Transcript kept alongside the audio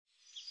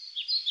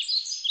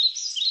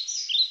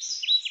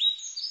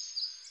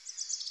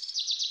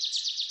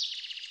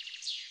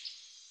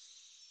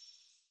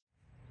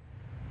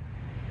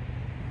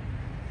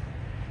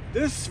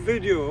This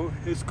video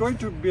is going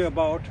to be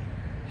about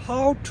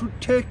how to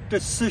take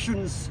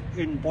decisions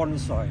in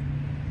bonsai.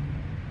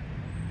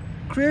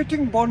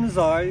 Creating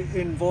bonsai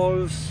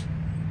involves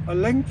a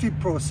lengthy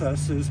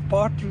process, is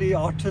partly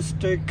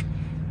artistic,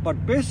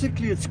 but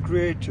basically it's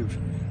creative.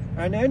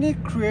 And any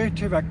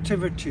creative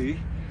activity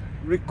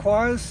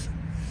requires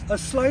a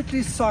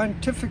slightly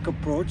scientific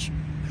approach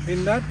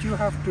in that you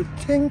have to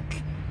think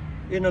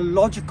in a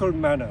logical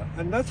manner,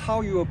 and that's how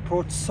you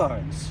approach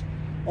science.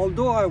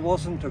 Although I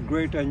wasn't a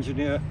great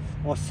engineer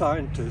or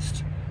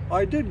scientist,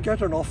 I did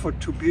get an offer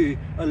to be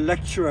a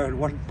lecturer at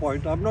one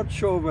point. I'm not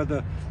sure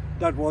whether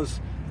that was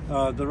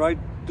the right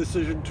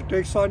decision to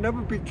take, so I never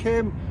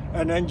became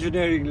an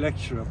engineering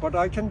lecturer, but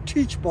I can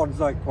teach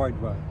bonsai quite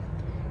well.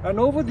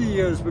 And over the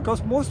years,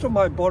 because most of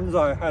my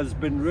bonsai has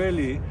been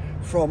really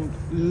from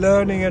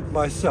learning it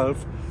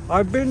myself,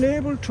 I've been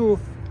able to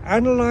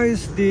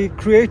analyze the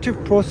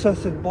creative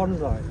process in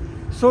bonsai.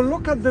 So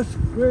look at this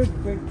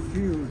great big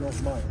field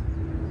of mine.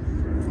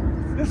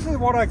 This is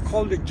what I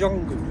call the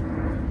jungle.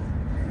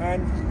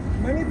 And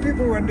many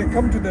people, when they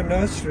come to the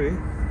nursery,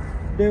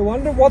 they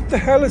wonder what the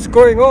hell is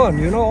going on.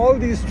 You know, all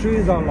these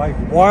trees are like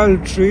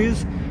wild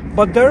trees,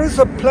 but there is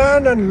a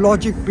plan and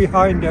logic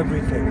behind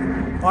everything.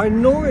 I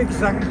know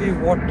exactly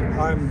what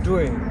I'm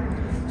doing.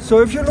 So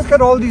if you look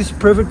at all these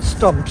privet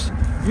stumps,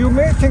 you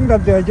may think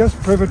that they're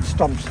just privet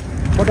stumps,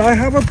 but I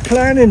have a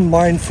plan in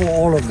mind for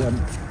all of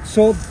them.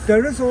 So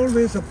there is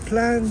always a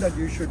plan that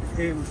you should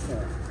aim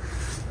for.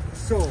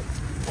 So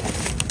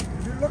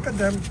if you look at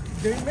them,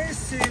 they may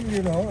seem,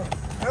 you know,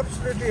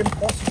 absolutely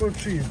impossible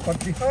trees,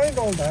 but behind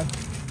all that,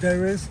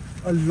 there is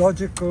a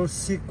logical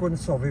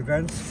sequence of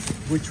events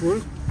which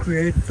will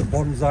create the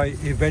bonsai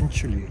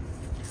eventually.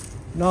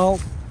 Now,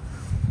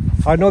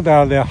 I know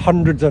there are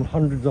hundreds and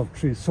hundreds of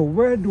trees, so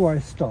where do I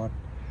start?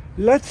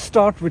 Let's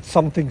start with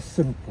something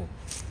simple.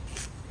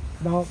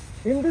 Now,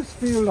 in this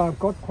field, I've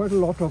got quite a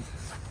lot of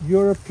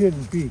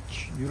European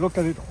beech. You look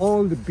at it,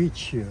 all the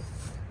beech here.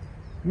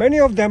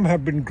 Many of them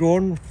have been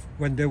grown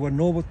when they were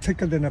no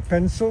thicker than a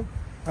pencil,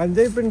 and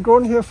they've been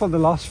grown here for the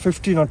last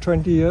 15 or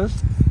 20 years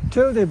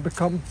till they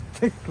become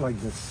thick like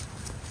this.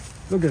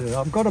 Look at it,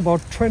 I've got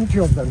about 20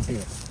 of them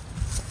here.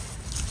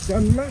 They're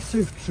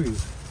massive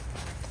trees.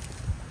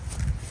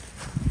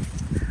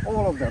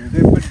 All of them.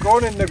 They've been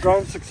grown in the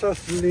ground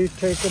successfully,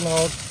 taken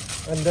out,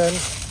 and then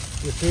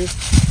you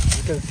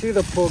can see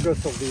the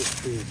progress of these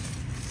trees.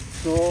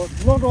 So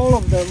not all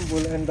of them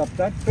will end up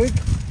that big,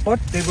 but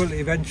they will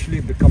eventually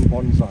become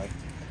bonsai.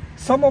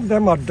 Some of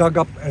them are dug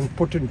up and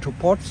put into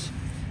pots,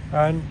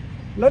 and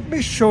let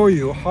me show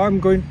you how I'm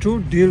going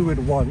to deal with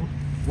one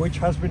which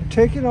has been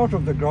taken out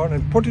of the ground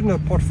and put in a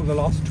pot for the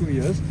last 2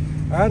 years,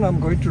 and I'm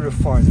going to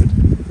refine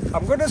it.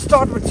 I'm going to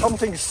start with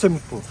something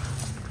simple.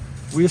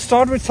 We'll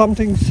start with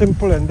something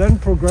simple and then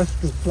progress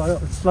to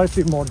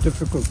slightly more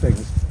difficult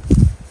things.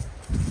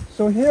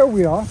 So here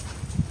we are.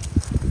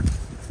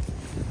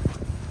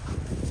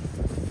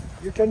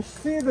 You can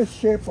see the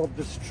shape of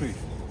this tree.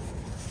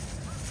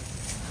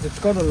 It's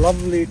got a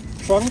lovely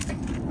trunk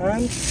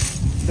and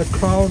the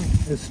crown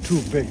is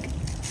too big.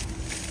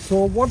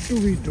 So what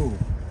do we do?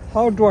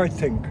 How do I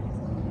think?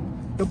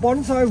 The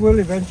bonsai will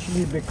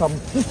eventually become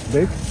this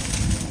big.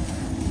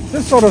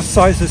 This sort of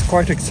size is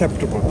quite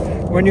acceptable.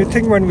 When you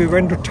think when we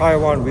went to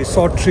Taiwan, we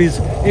saw trees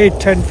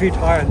 8-10 feet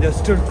high and they're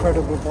still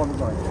credible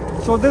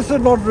bonsai. So this is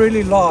not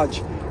really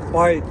large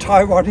by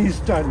Taiwanese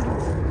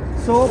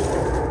standards. So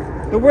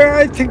the way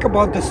I think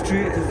about this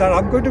tree is that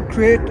I'm going to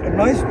create a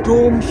nice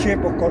dome shape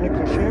or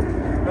conical shape,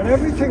 and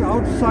everything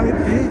outside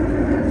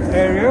the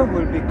area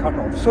will be cut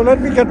off. So let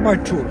me get my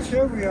tools.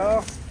 Here we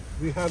are.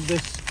 We have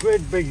this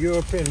great big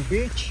European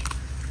beech.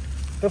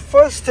 The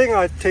first thing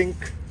I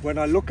think when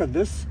I look at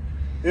this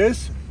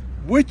is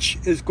which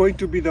is going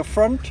to be the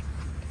front,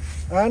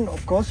 and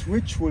of course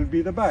which will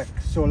be the back.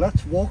 So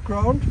let's walk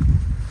around.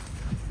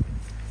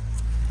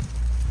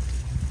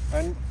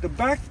 And the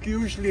back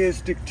usually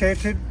is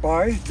dictated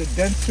by the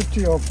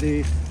density of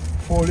the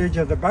foliage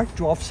at the back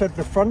to offset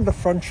the front. The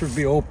front should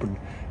be open,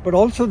 but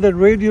also the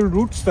radial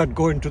roots that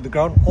go into the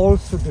ground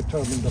also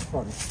determine the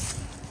front.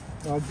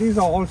 Now these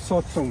are all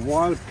sorts of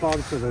wild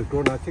plants that are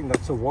grown. I think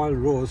that's a wild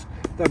rose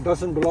that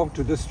doesn't belong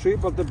to this tree,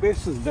 but the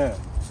base is there.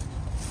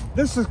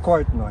 This is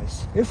quite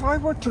nice. If I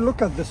were to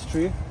look at this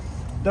tree,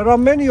 there are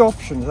many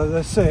options. As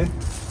I say,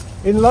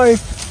 in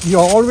life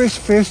you're always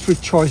faced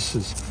with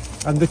choices,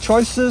 and the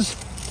choices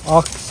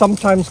are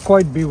sometimes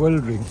quite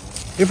bewildering.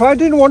 If I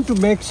didn't want to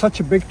make such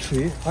a big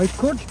tree, I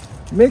could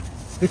make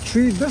the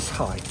tree this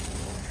high.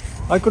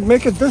 I could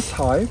make it this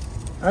high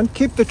and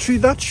keep the tree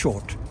that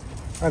short.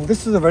 And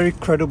this is a very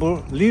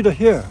credible leader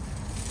here.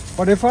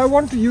 But if I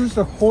want to use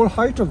the whole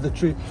height of the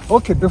tree,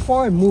 okay,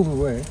 before I move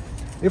away,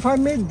 if I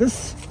made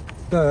this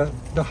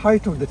the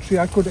height of the tree,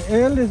 I could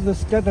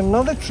get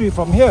another tree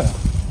from here,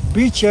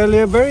 beech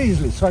area very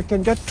easily, so I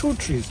can get 2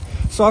 trees.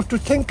 So I have to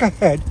think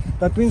ahead.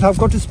 That means I've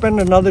got to spend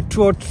another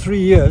 2 or 3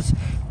 years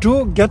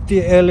to get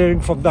the air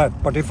layering from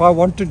that. But if I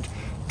wanted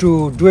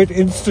to do it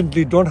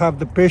instantly, don't have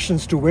the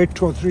patience to wait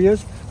 2 or 3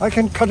 years, I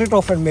can cut it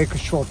off and make a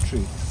short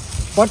tree.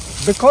 But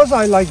because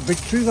I like big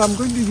trees, I'm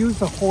going to use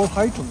the whole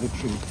height of the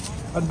tree.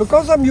 And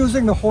because I'm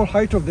using the whole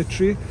height of the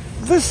tree,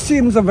 this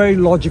seems a very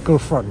logical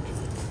front.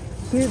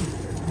 See,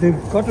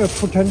 they've got a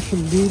potential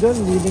leader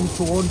leading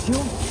towards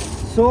you.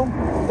 So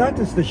that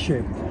is the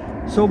shape.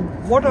 So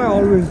what I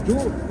always do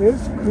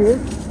is create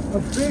a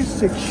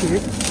basic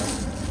shape,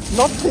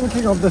 not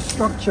thinking of the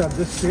structure at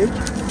this stage.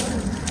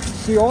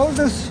 See, all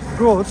this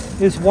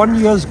growth is 1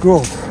 year's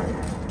growth.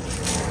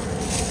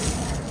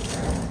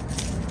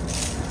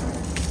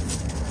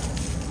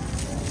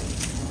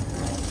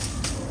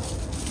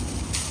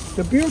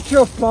 The beauty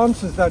of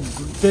plants is that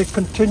they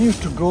continue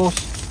to grow,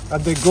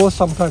 and they grow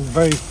sometimes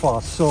very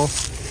fast. So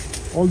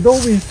although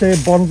we say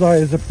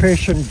bonsai is a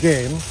patient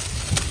game,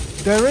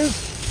 there is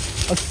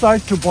a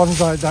side to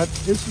bonsai that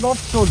is not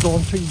so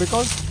daunting,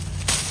 because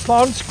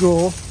plants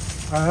grow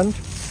and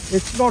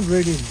it's not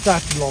really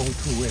that long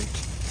to wait.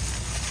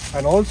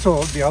 And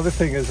also the other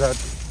thing is that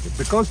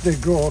because they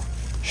grow,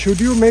 should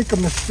you make a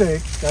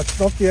mistake, that's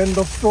not the end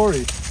of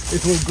story.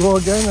 It will grow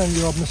again and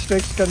your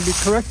mistakes can be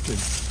corrected.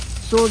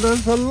 So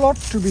there's a lot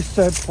to be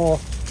said for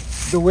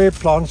the way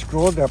plants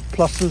grow. There are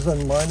pluses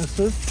and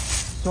minuses.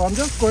 So I'm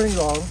just going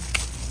around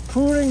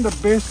pruning the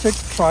basic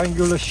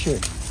triangular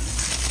shape.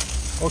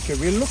 Okay,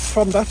 we'll look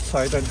from that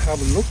side and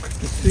have a look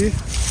to see.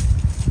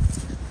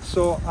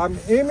 So I'm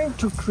aiming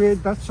to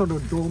create that sort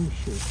of dome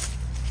shape.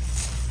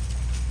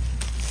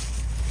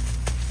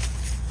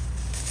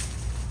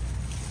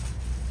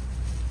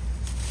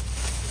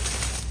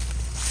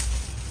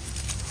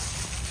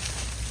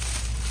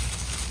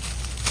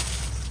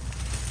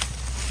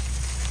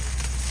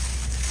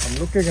 I'm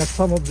looking at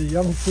some of the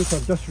young shoots.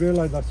 I've just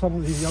realized that some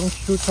of the young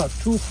shoots are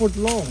 2 foot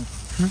long,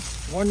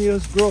 1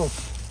 year's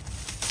growth.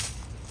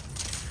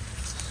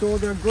 So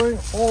they're growing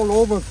all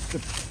over the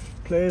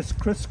place,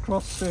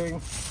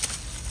 crisscrossing.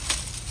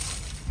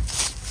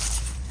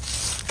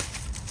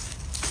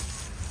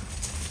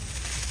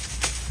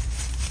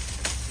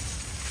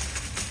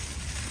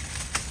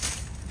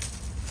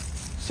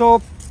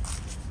 So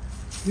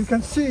you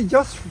can see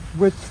just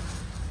with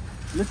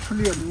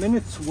literally a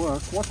minute's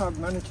work what I've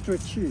managed to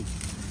achieve.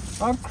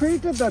 I've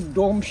created that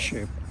dome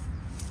shape,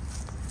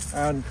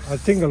 and I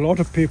think a lot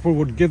of people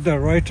would give their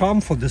right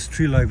arm for this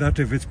tree like that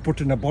if it's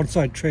put in a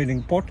bonsai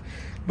training pot.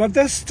 But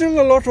there's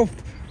still a lot of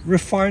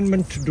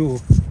refinement to do.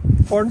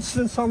 For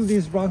instance, some of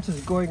these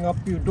branches going up,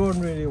 you don't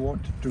really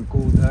want it to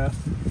go there,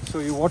 so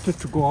you want it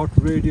to go out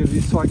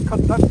radially, so I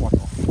cut that one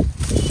off.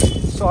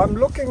 So I'm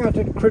looking at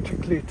it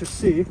critically to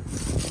see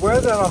where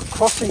there are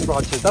crossing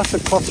branches. That's a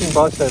crossing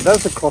branch there,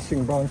 there's a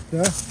crossing branch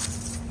there.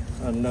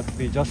 And let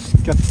me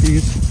just get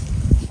these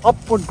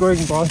upward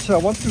growing branches. I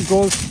want to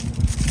grow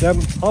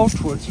them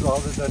outwards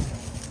rather than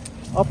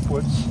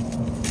upwards.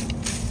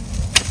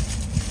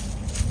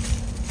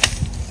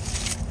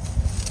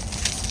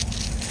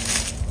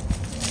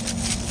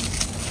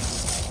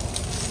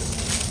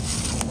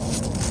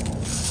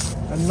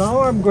 And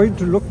now I'm going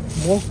to look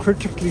more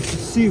critically to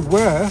see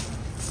where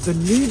the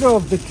leader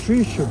of the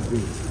tree should be.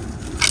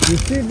 You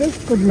see,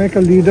 this could make a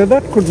leader,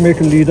 that could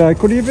make a leader. I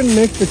could even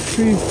make the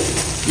tree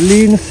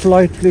lean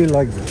slightly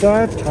like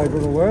that. I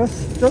don't know where,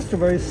 just a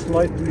very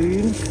slight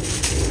lean.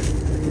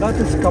 That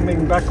is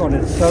coming back on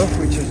itself,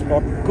 which is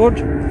not good.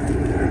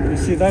 You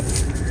see that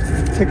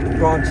thick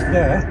branch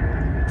there?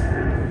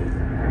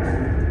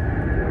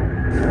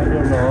 I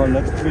don't know,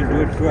 let me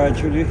do it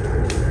gradually.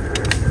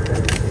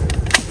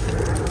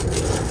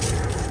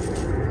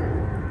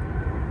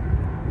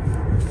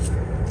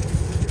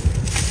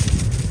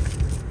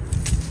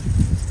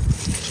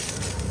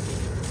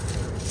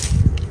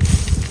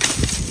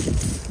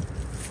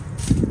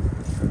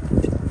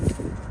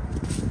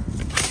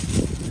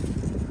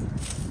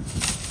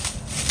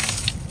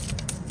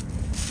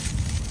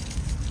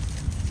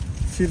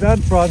 See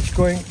that branch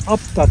going up,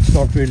 that's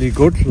not really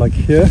good, like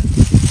here.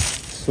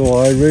 So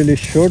I really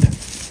should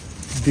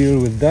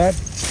deal with that.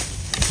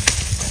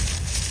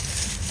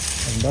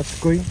 And that's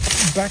going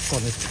back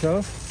on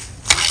itself.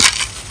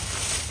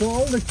 So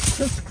all the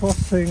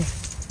crisscrossing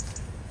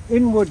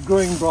inward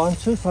growing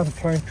branches I'm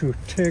trying to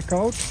take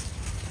out.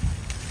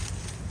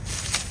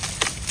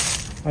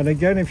 And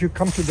again, if you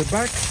come to the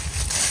back,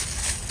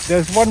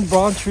 there's one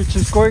branch which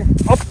is going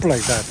up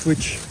like that,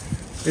 which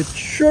it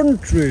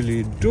shouldn't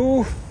really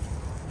do.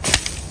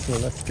 So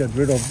let's get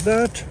rid of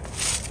that.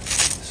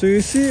 So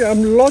you see,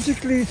 I'm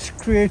logically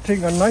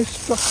creating a nice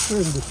structure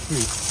in the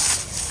tree.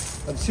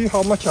 And see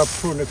how much I've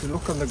pruned. If you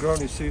look on the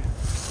ground, you see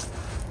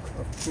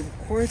I've pruned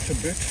quite a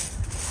bit.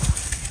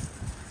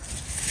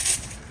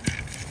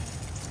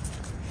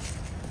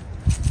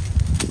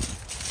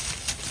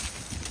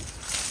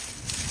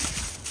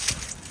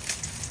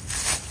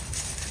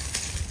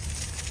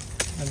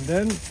 And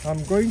then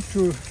I'm going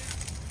to,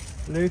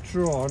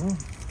 later on,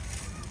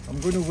 I'm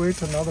going to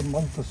wait another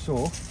month or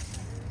so.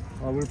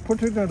 I will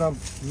put it in a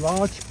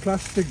large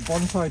plastic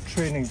bonsai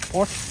training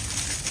pot,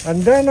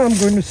 and then I'm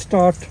going to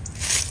start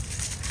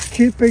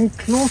keeping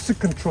closer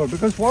control,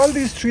 because while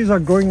these trees are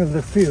growing in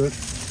the field,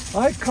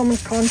 I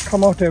can't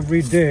come out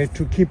every day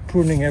to keep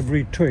pruning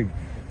every twig.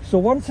 So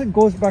once it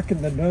goes back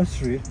in the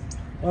nursery,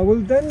 I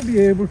will then be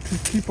able to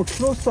keep a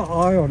closer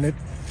eye on it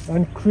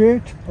and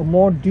create a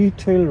more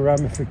detailed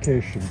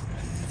ramification.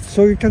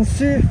 So you can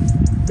see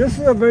this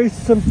is a very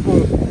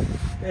simple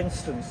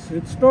instance.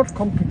 It's not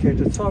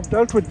complicated. So I've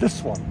dealt with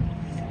this one.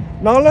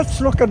 Now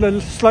let's look at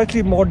a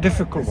slightly more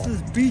difficult one.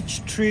 This is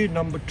beech tree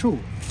number 2.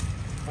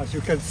 As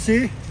you can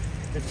see,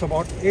 it's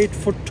about 8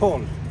 foot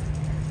tall.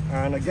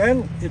 And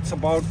again, it's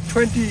about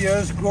 20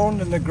 years grown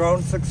in the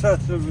ground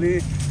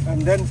successively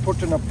and then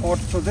put in a pot.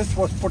 So this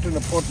was put in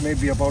a pot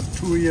maybe about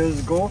 2 years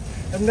ago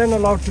and then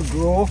allowed to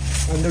grow,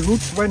 and the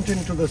roots went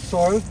into the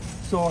soil,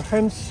 so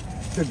hence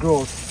the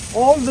growth.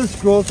 All this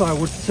growth, I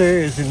would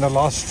say, is in the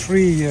last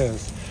 3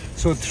 years.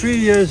 So 3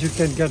 years you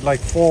can get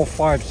like 4,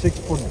 5, 6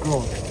 foot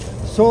growth.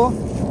 So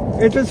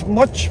it is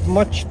much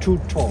too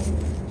tall.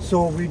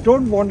 So we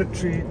don't want a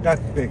tree that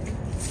big.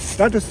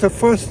 That is the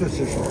first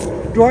decision.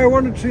 Do I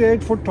want a tree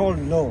 8 foot tall?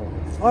 No.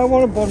 I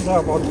want a bonsai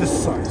about this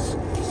size.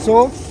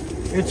 So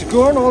it's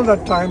grown all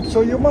that time.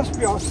 So you must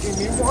be asking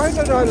me, why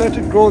did I let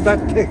it grow that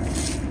thick?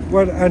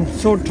 Well, and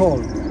so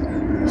tall.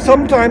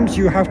 Sometimes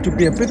you have to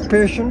be a bit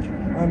patient,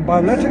 and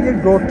by letting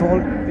it grow tall,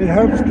 it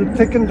helps to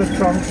thicken the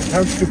trunk, it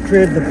helps to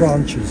create the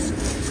branches.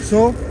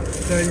 So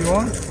there you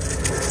are.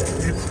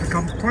 It's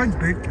become quite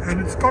big,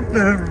 and it's got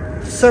the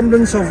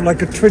semblance of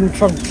like a twin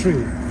trunk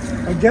tree.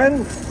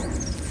 Again,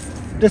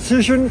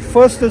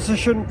 first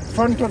decision,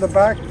 front or the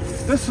back.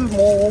 This is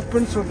more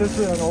open, so this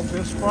is an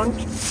obvious front.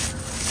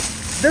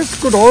 This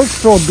could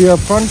also be a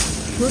front,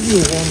 should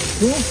you want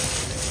to.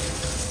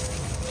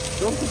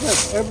 Don't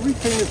forget,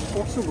 everything is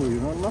possible, you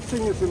know,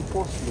 nothing is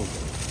impossible.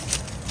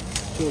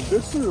 So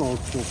this is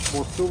also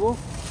possible,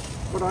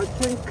 but I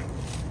think,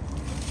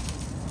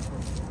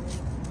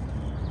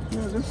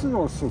 yeah, this is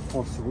also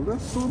possible.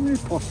 There's so many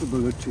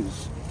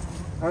possibilities.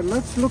 And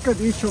let's look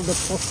at each of the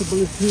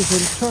possibilities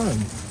in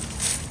turn.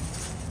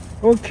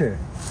 Okay,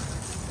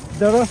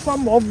 there are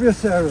some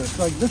obvious errors,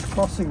 like this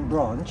crossing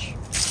branch.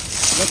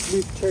 Let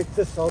me take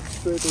this out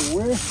straight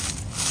away.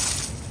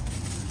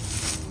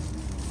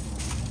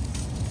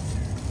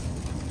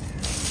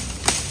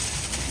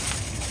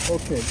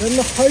 Okay, then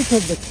the height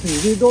of the tree.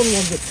 We don't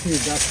want the tree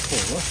that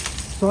tall.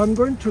 So I'm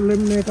going to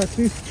eliminate at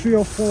least 3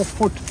 or 4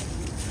 foot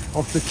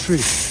of the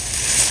tree.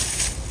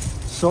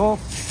 So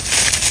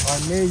I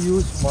may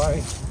use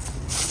my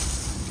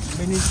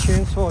mini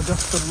chainsaw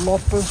just to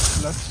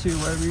loppers. Let's see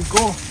where we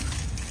go.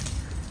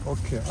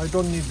 Okay, I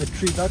don't need the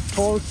tree that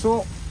tall,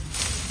 so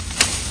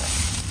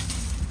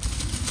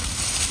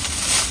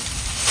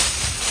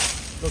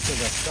look at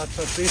that. That's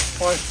at least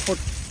 5 foot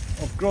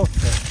of growth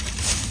there.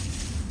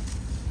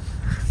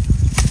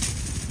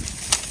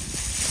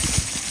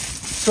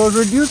 So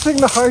reducing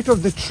the height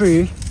of the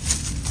tree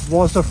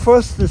was the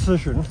first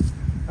decision,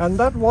 and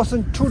that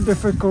wasn't too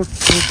difficult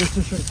a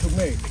decision to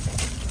make.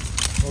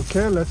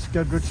 Okay, let's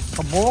get rid of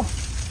some more.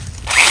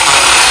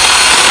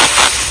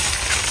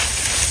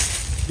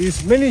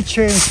 These mini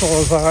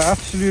chainsaws are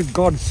absolute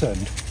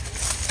godsend.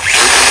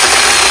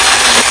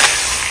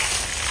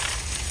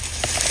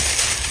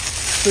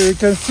 So you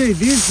can see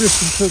these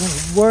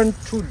decisions weren't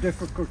too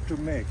difficult to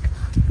make.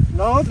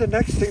 Now the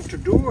next thing to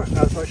do,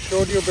 as I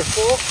showed you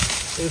before,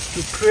 is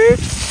to create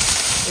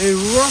a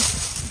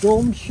rough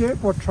dome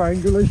shape or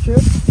triangular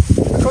shape.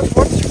 Because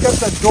once you get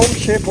that dome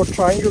shape or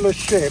triangular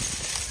shape,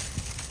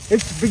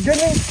 it's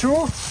beginning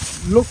to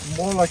look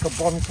more like a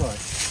bonsai.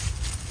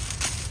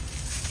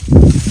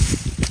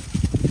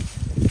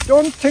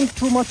 Don't think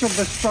too much of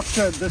the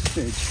structure at this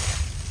stage.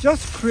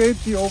 Just create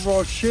the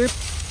overall shape,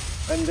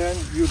 and then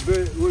you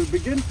will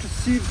begin to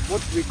see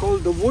what we call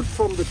the wood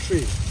from the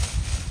tree.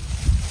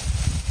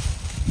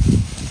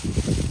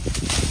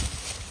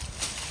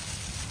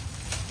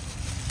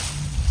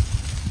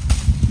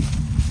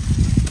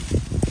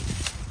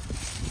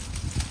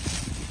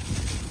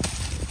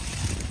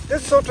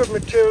 This sort of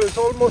material is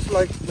almost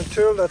like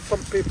material that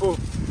some people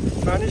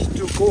manage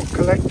to go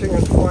collecting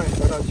and find,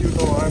 but as you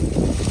know, I'm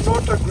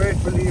not a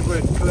great believer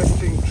in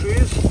collecting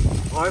trees.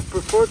 I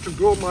prefer to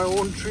grow my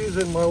own trees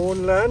in my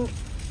own land,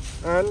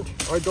 and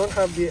I don't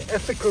have the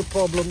ethical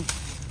problem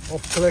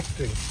of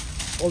collecting.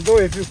 Although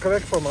if you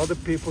collect from other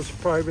people's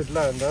private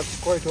land, that's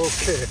quite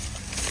okay.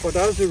 But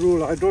as a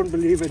rule, I don't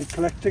believe in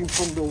collecting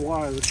from the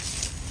wild,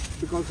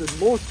 because in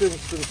most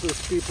instances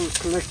people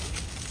collect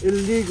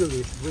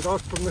illegally,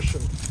 without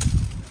permission.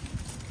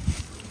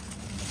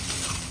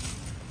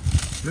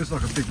 Looks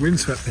like a big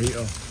windswept,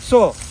 Peter.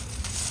 So,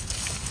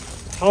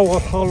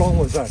 how long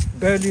was that?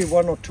 Barely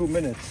 1 or 2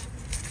 minutes.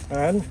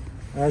 And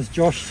as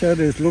Josh said,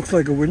 it looks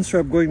like a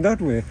windswept going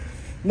that way.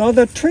 Now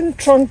the twin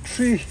trunk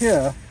tree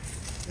here,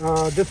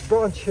 this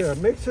branch here,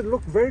 makes it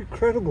look very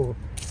credible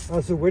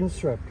as a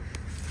windswept.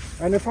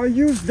 And if I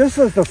use this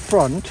as the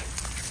front,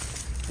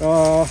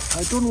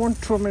 I don't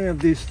want too many of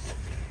these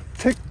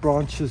thick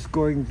branches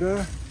going there.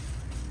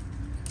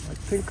 I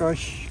think I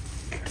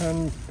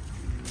can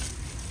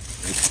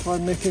try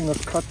making a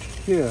cut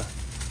here.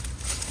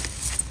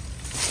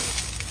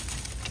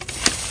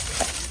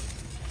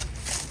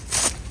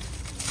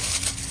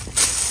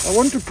 I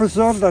want to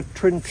preserve that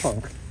twin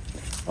trunk.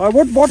 I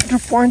would want to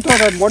point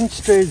out at one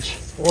stage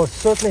or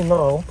certainly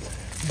now,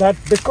 that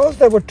because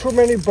there were too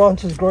many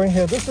branches growing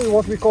here, this is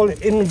what we call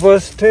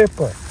inverse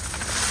taper.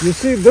 You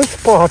see,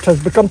 this part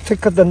has become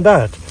thicker than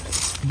that.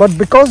 But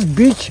because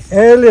beech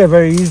air lay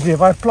very easily,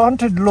 if I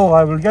plant it low,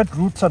 I will get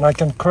roots and I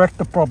can correct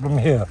the problem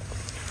here.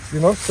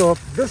 You know, so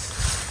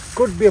this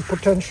could be a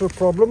potential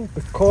problem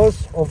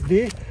because of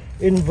the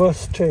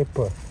inverse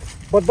taper.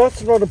 But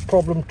that's not a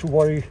problem to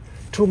worry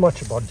too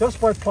much about. Just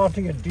by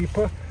planting it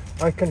deeper,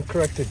 I can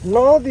correct it.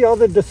 Now the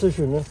other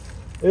decision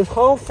is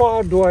how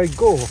far do I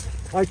go?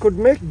 I could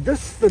make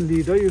this the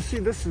leader. You see,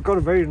 this has got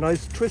a very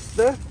nice twist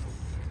there.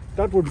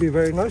 That would be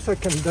very nice. I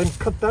can then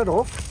cut that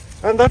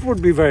off, and that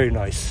would be very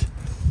nice.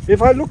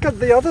 If I look at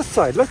the other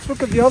side, let's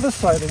look at the other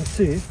side and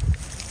see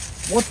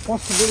what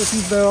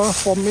possibilities there are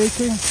for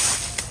making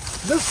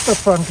this the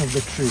front of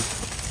the tree.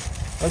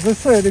 As I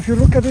said, if you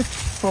look at it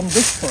from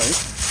this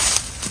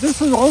side,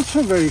 this is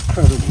also very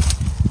credible.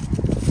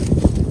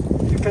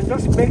 You can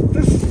just make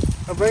this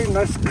a very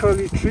nice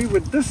curly tree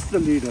with this the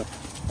leader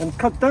and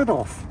cut that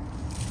off.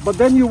 But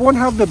then you won't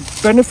have the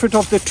benefit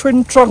of the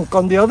twin trunk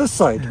on the other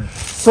side. Yeah.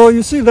 So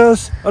you see,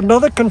 there's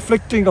another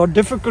conflicting or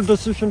difficult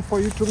decision for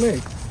you to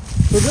make.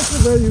 So this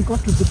is where you've got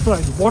to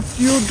decide, what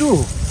do you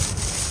do?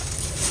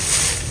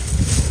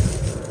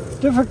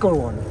 Difficult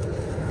one.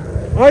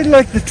 I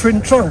like the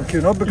twin trunk,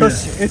 you know,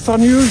 because it's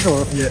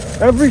unusual. Yeah.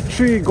 Every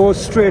tree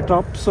goes straight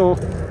up, so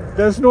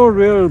there's no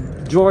real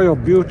joy or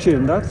beauty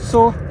in that.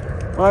 So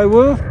I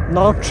will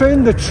now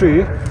train the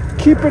tree,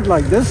 keep it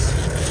like this.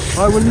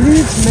 I will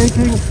leave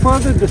making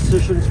further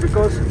decisions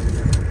because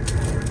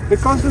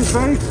this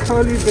very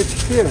curly bit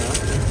here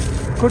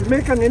could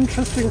make an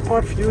interesting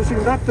part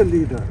using that the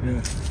leader.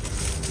 Yeah.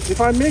 If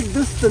I make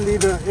this the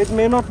leader, it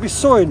may not be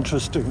so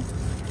interesting.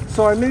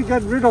 So I may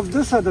get rid of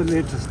this at a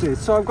later stage.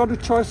 So I've got a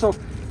choice of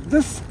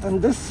this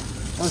and this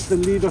as the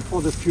leader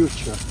for the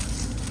future.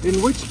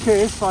 In which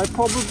case, I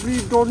probably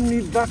don't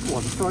need that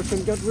one. So I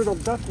can get rid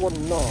of that one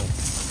now.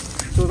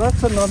 So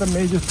that's another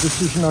major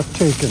decision I've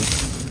taken.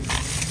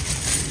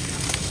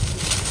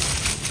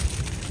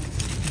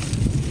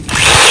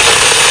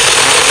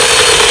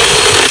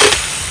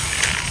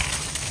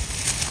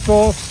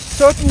 So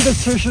certain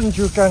decisions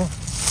you can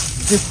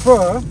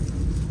defer,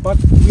 but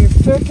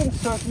we've taken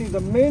certainly the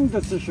main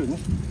decision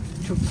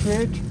to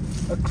create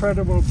a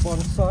credible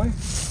bonsai.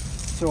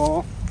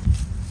 So,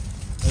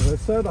 as I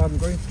said, I'm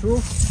going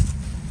to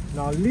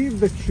now leave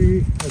the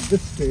tree at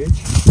this stage,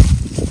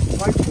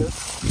 like this,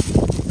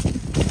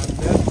 and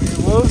then we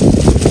will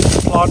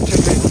plant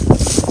it in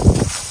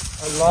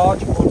a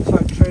large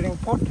bonsai training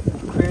pot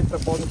and create the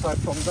bonsai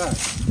from that.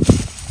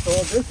 So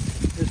this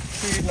is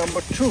tree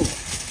number 2.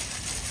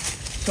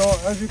 So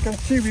as you can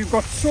see, we've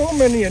got so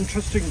many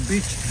interesting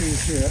beech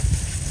trees here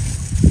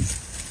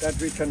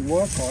that we can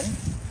work on.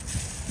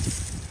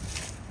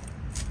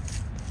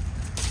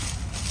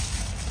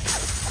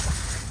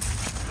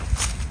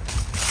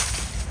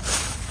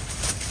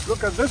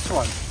 Look at this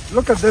one.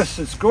 Look at this.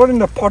 It's grown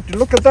in a pot.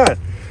 Look at that.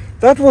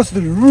 That was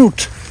the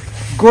root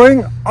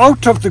going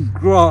out of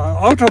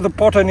the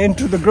pot and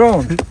into the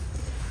ground.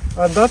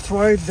 And that's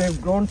why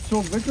they've grown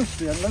so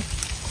vigorously. And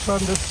let's turn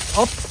this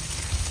up.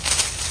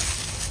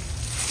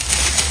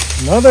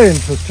 Another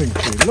interesting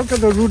tree. Look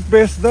at the root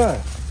base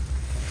there.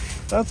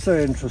 That's an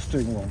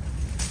interesting one.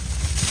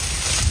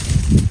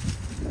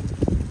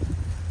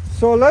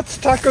 So let's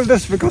tackle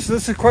this because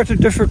this is quite a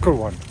difficult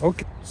one.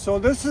 Okay. So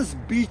this is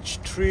beech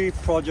tree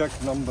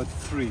project number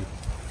 3.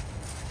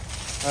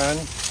 And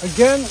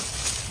again,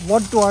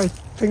 what do I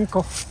think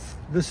of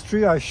this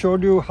tree? I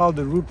showed you how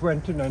the root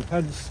went in and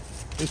hence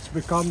it's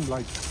become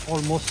like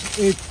almost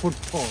 8 foot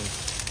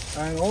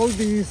tall. And all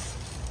these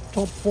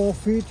top 4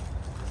 feet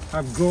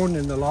have grown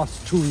in the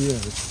last 2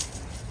 years.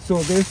 So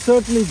they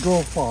certainly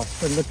grow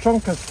fast and the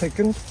trunk has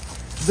thickened.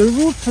 The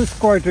roots is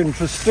quite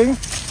interesting,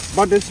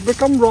 but it's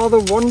become rather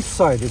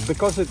one-sided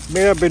because it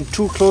may have been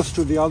too close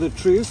to the other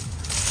trees.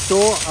 So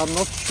I'm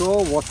not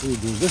sure what we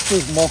do. This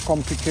is more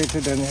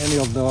complicated than any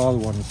of the other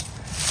ones.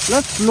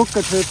 Let's look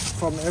at it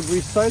from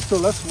every side. So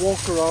let's walk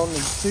around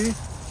and see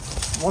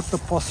what the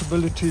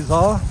possibilities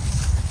are.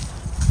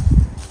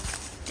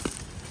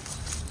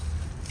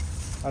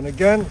 And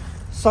again,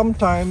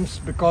 sometimes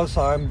because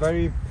I'm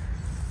very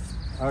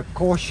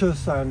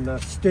cautious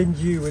and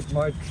stingy with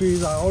my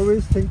trees, I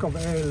always think of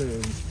air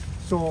laying.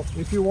 So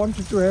if you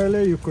wanted to air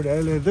lay, you could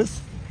air lay this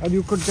and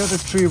you could get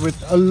a tree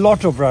with a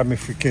lot of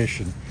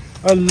ramification.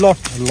 A lot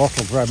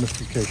of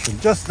ramification,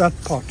 just that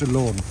part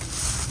alone.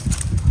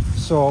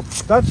 So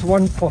that's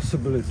one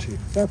possibility.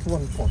 That's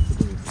one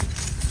possibility.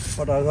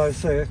 But as I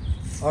say,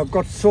 I've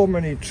got so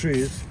many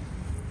trees.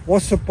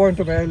 What's the point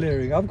of air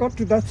layering? I've got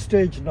to that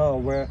stage now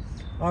where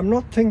I'm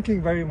not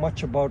thinking very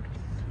much about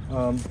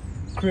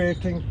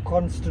creating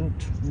constant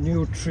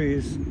new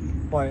trees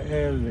by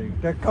air layering.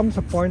 There comes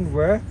a point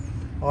where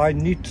I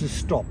need to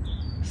stop.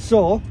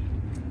 So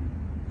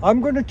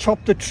I'm going to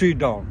chop the tree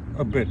down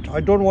a bit. I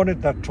don't want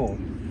it that tall.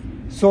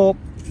 So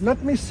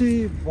let me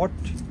see what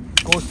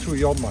goes through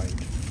your mind.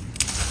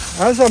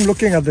 As I'm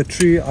looking at the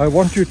tree, I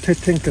want you to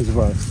think as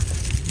well.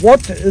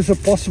 What is a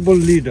possible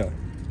leader?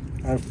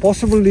 A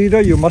possible leader,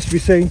 you must be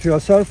saying to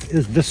yourself,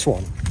 is this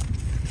one.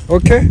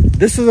 Okay,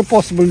 this is a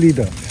possible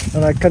leader,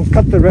 and I can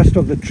cut the rest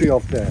of the tree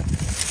off there.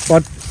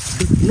 But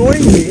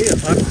knowing me,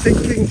 I'm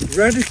thinking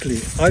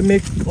radically.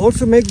 I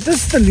also make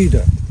this the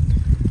leader.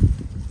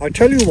 I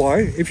tell you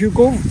why. If you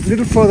go a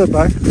little further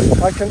back,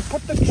 I can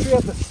put the tree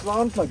at the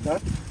slant like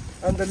that,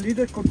 and the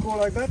leader could go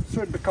like that,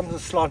 so it becomes a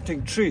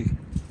slanting tree.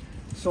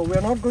 So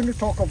we're not going to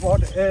talk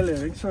about air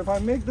layering. So if I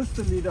make this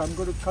the leader, I'm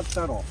going to cut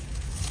that off.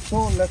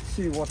 So let's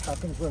see what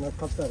happens when I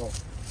cut that off.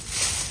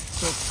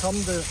 So come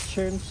the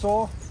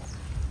chainsaw,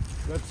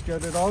 let's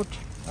get it out,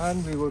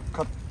 and we will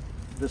cut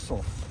this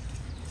off.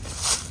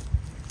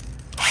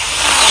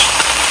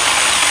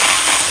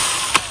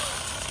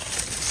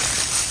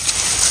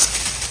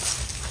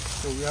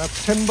 So we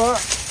have timber.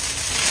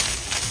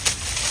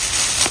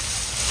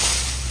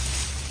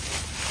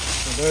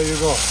 So there you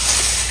go.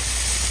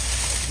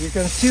 You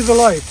can see the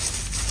light.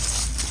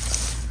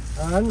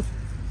 And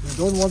we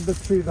don't want the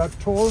tree that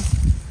tall.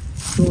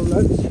 So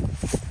let's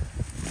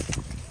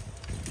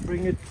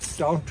bring it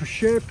down to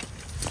shape.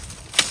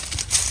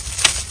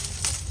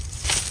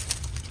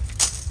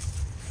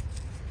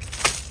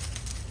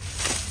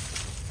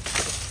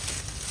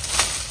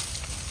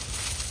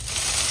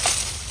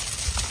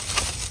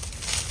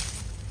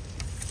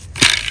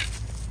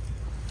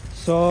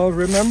 So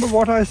remember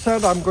what I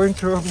said, I'm going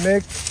to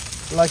make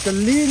like a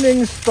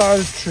leaning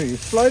style tree,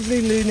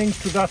 slightly leaning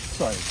to that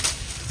side.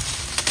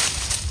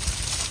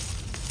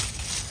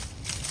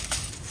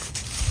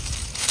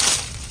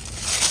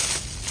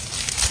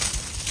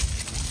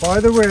 By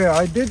the way,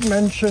 I did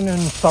mention in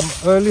some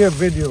earlier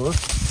videos,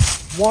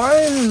 why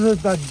is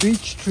it that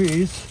beech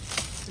trees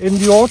in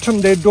the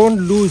autumn they don't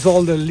lose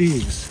all the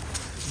leaves?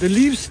 The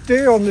leaves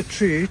stay on the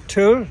tree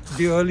till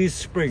the early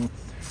spring.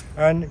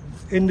 And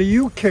in the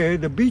UK,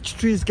 the beech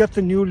trees get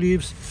the new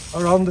leaves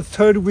around the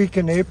 3rd week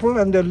in April,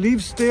 and their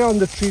leaves stay on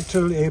the tree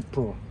till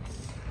April.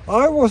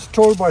 I was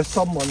told by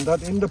someone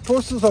that in the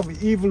process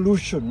of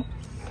evolution,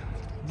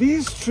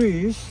 these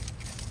trees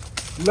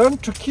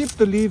learned to keep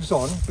the leaves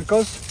on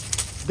because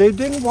they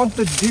didn't want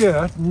the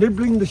deer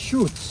nibbling the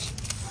shoots.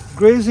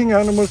 Grazing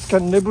animals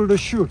can nibble the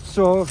shoots,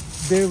 so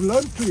they've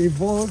learned to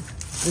evolve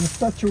in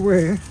such a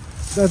way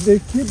that they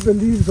keep the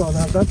leaves on,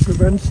 and that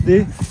prevents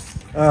the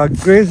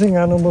grazing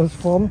animals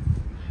from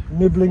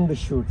nibbling the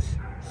shoots.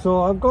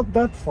 So I've got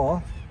that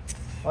far.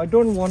 I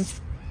don't want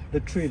the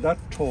tree that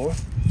tall,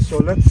 so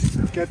let's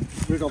get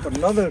rid of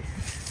another.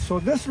 So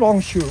this long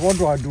shoot, what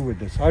do I do with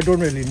this? I don't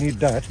really need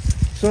that.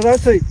 So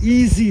that's an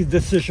easy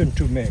decision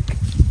to make.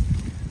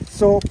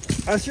 So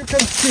as you can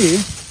see,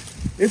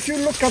 if you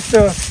look at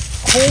the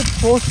whole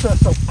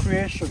process of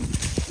creation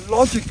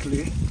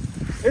logically,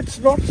 it's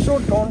not so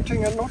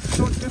daunting and not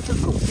so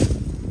difficult.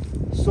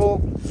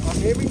 So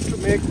I'm aiming to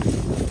make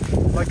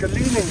like a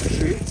leaning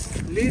tree,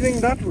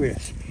 leaning that way,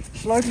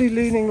 slightly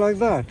leaning like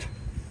that.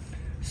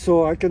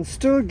 So I can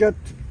still get,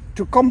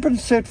 to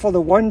compensate for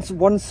the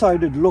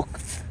one-sided look,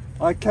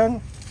 I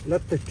can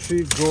let the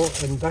tree go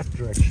in that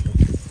direction.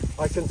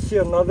 I can see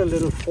another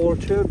little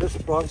fold here. This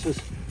branch is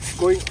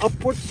going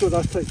upwards, so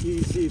that's an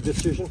easy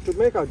decision to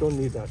make. I don't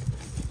need that.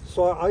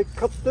 So I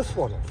cut this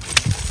one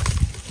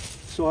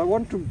off. So I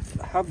want to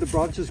have the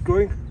branches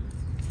growing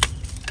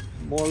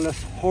more or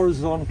less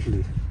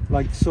horizontally,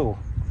 like so.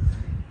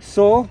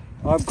 So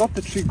I've got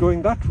the tree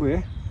going that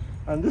way,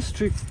 and this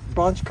tree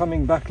branch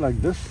coming back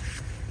like this.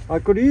 I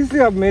could easily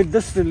have made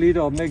this the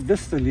leader or make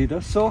this the leader.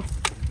 So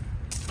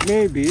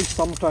maybe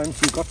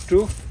sometimes you got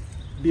to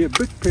be a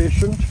bit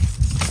patient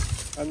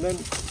and then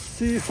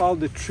see how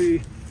the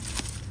tree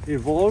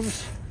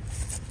evolves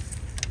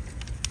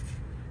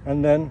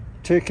and then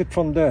take it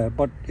from there.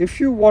 But if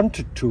you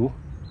wanted to,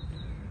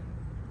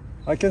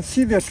 I can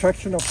see the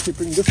attraction of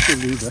keeping this the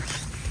leader.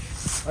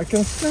 I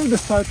can still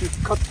decide to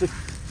cut the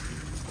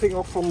thing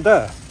off from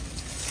there.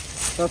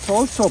 That's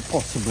also a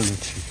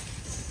possibility.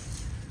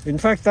 In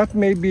fact, that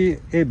may be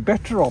a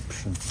better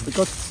option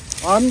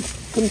because I'm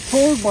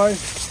controlled by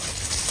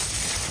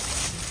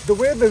the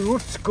way the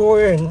roots go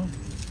in,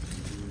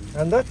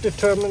 and that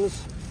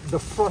determines the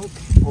front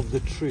of the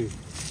tree.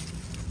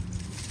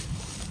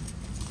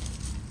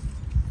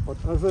 But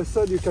as I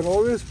said, you can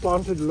always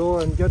plant it low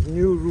and get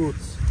new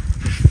roots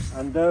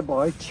and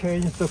thereby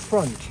change the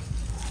front.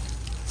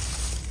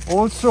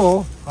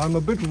 Also, I'm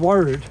a bit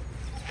worried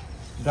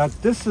that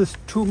this is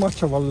too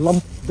much of a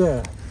lump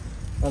there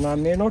and I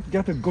may not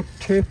get a good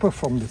taper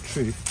from the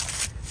tree.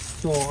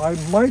 So I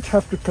might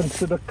have to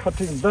consider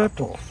cutting that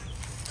off.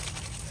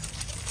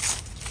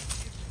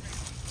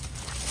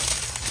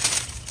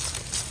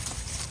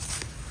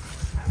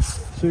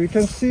 So you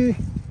can see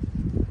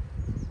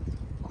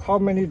how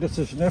many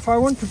decisions. If I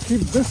want to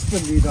keep this the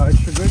leader, I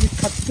should really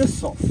cut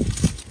this off.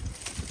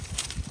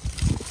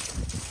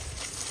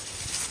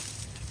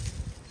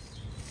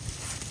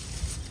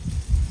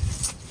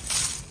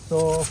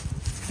 So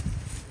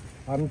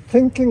I'm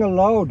thinking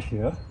aloud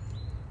here.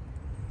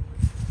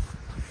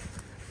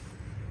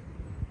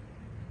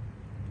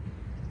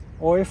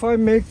 Or if I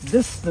make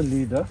this the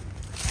leader,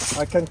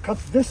 I can cut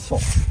this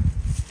off.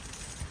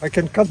 I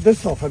can cut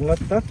this off and let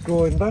that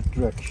go in that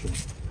direction,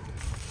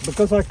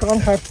 because I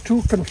can't have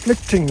two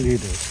conflicting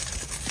leaders.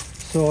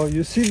 So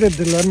you see the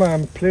dilemma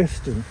I'm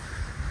placed in.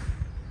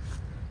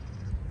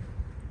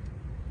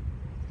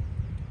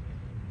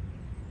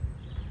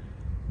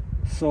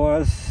 So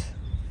as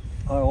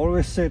I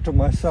always say to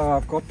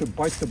myself, I've got to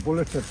bite the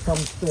bullet at some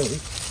stage.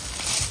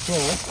 So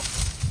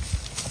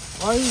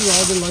I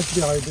rather like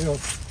the idea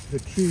of the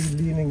tree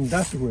leaning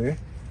that way.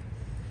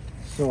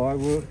 So I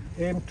will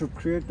aim to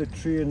create the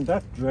tree in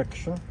that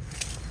direction.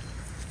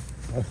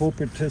 I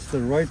hope it is the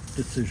right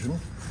decision.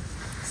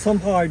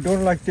 Somehow I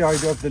don't like the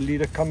idea of the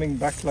leader coming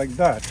back like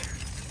that.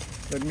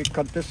 Let me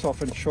cut this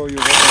off and show you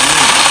what I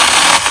mean.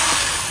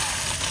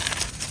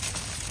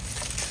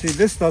 See,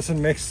 this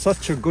doesn't make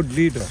such a good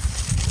leader.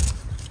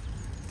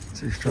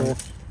 So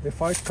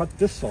if I cut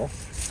this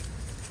off,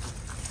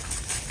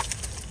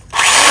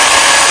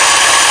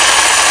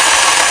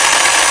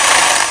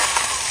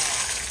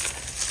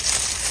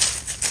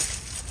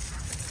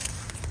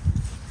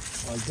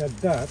 I'll get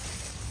that.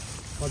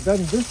 But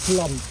then this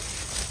lump,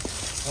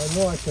 I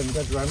know I can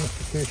get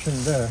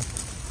ramification there.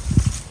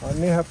 I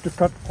may have to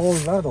cut all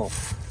that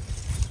off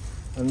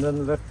and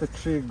then let the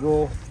tree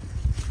grow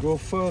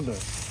further.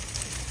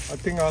 I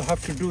think I'll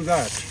have to do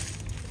that.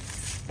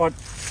 But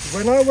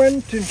when I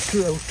went to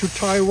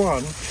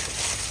Taiwan,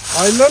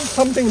 I learned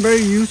something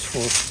very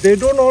useful. They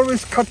don't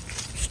always cut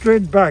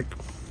straight back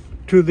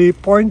to the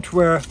point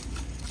where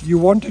you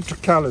want it to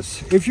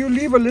callus. If you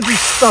leave a little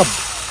stub,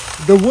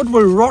 the wood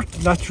will rot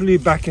naturally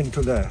back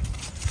into there.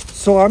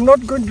 So I'm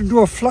not going to do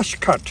a flush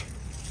cut.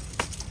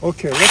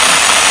 Okay,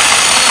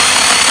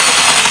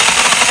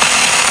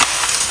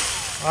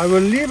 I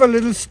will leave a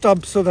little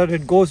stub so that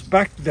it goes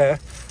back there,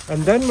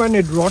 and then when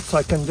it rots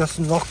I can just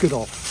knock it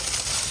off.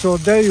 So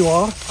there you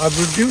are. I've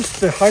reduced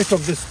the height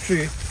of this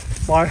tree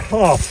by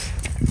half,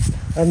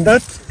 and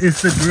that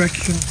is the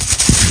direction,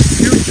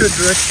 future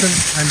direction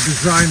and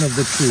design of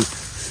the tree.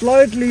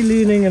 Slightly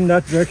leaning in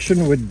that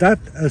direction with that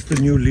as the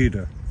new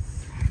leader.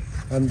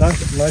 And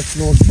that's nice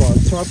load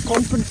branch. So I've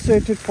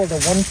compensated for the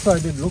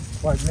one-sided look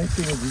by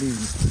making it lean.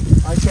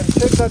 I can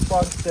take that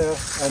branch there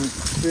and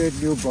create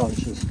new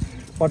branches.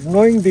 But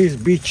knowing these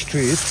beech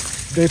trees,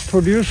 they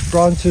produce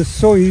branches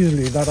so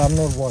easily that I'm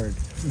not worried.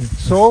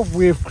 So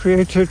we've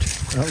created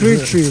 3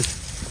 trees.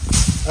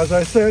 As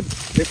I said,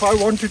 if I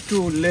wanted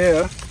to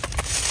air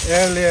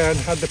layer and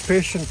had the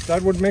patience,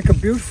 that would make a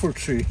beautiful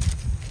tree.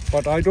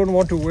 But I don't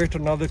want to wait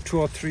another 2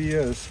 or 3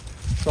 years.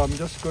 So I'm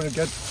just going to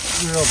get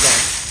rid of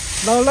that.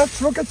 Now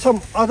let's look at some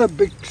other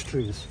big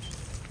trees.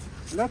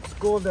 Let's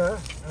go there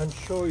and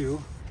show you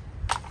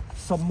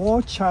some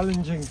more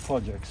challenging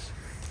projects.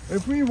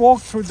 If we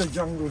walk through the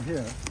jungle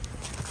here,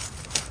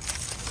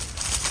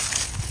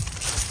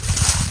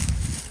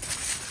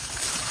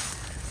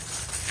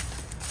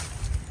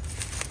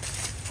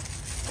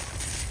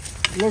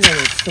 look at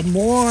it. The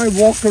more I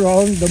walk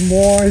around, the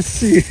more I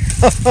see.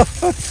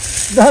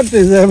 That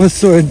is ever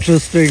so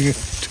interesting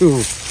too.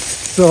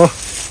 So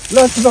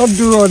let's not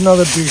do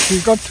another beech.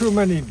 We've got too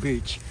many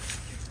beech.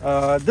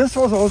 This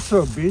was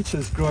also a beech,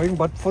 is growing,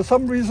 but for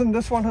some reason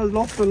this one has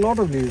lost a lot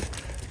of leaves.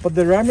 But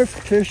the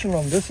ramification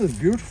on this is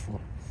beautiful.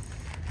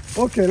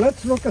 Okay,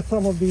 let's look at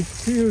some of these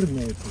field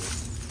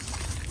maples.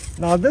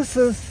 Now this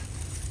is,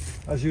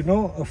 as you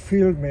know, a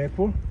field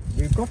maple.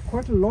 We've got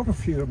quite a lot of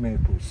field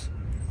maples.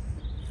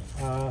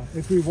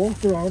 If we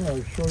walk around,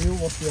 I'll show you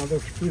what the other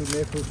field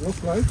maples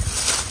look like.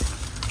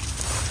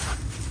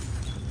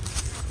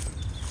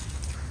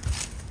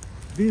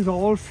 These are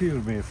all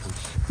field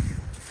maples.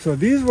 So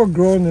these were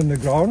grown in the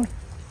ground,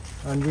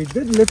 and we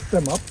did lift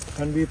them up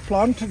and we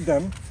planted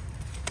them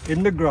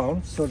in the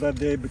ground so that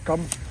they become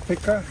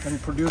thicker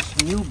and produce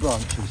new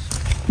branches.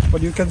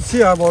 But you can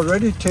see I've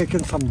already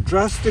taken some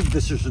drastic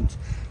decisions,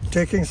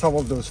 taking some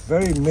of those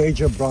very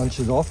major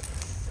branches off,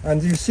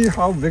 and you see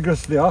how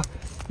vigorous they are.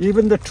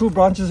 Even the 2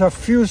 branches have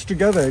fused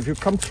together. If you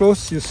come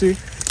close, you see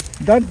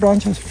that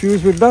branch has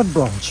fused with that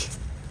branch.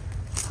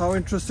 How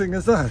interesting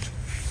is that?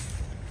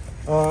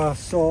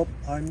 So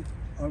I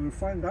will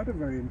find that a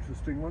very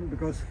interesting one,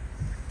 because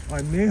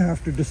I may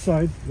have to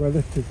decide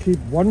whether to keep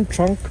 1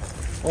 trunk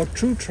or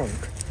 2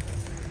 trunk.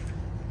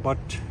 But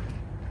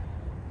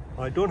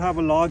I don't have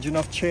a large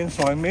enough chain,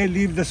 so I may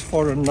leave this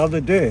for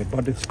another day,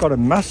 but it's got a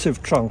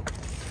massive trunk.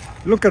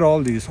 Look at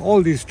all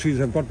these trees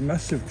have got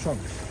massive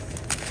trunks.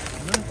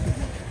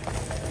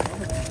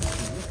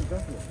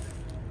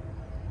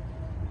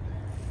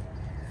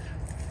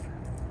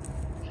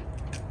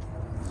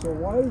 So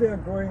while they are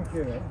growing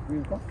here,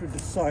 we've got to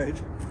decide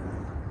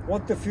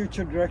what the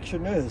future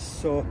direction is.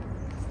 So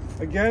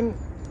again,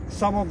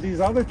 some of these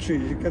other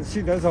trees, you can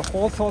see there's a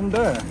hawthorn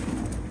there.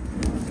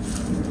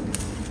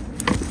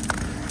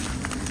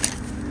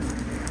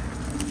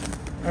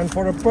 And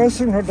for a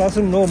person who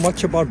doesn't know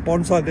much about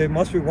bonsai, they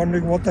must be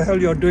wondering what the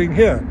hell you're doing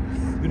here.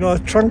 You know, a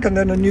trunk and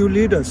then a new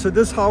leader. So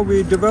this is how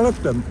we develop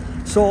them.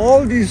 So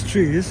all these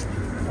trees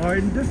are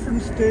in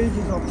different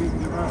stages of being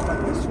developed,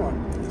 like this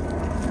one.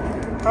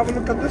 Have a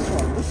look at this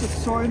one. This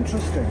is so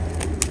interesting.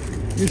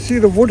 You see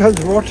the wood has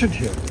rotted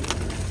here.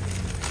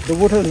 The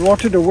wood has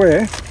rotted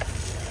away,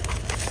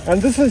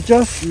 and this is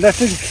just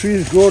letting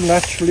trees grow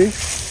naturally,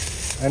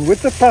 and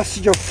with the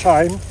passage of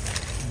time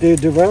they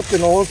develop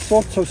in all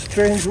sorts of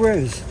strange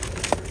ways.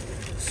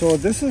 So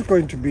this is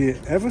going to be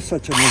ever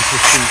such an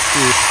interesting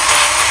tree.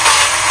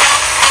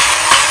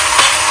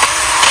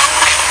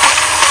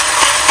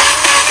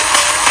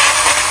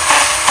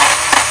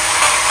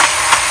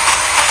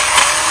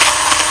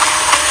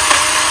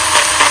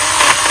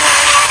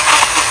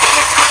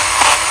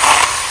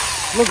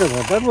 Look at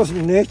that, that was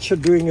nature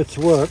doing its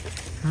work.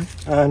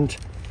 And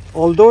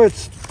although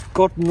it's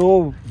got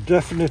no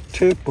definite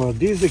taper,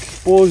 these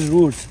exposed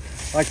roots,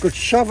 I could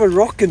shove a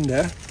rock in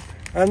there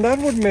and that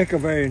would make a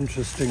very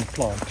interesting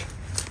plant.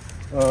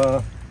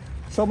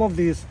 Some of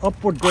these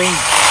upward going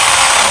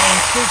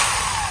branches,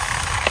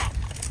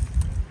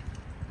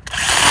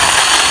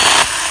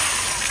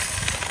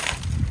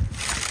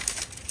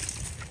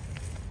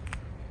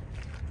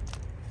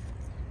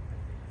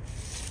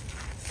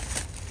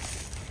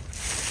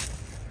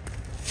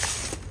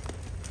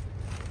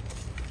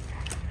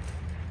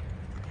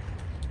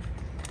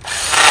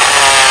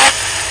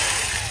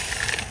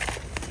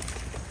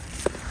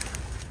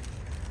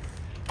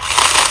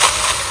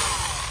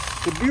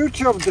 the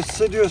beauty of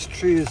deciduous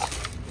trees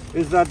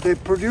is that they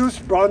produce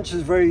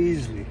branches very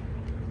easily.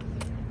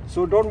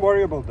 So don't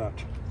worry about that.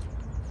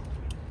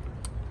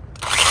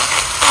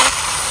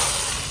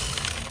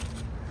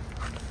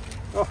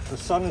 Oh, the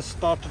sun has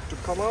started to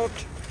come out.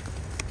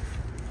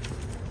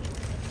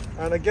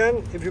 And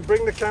again, if you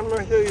bring the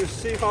camera here, you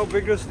see how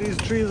vigorous these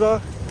trees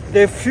are.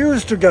 They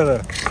fuse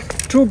together.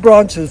 Two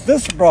branches,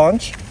 this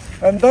branch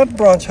and that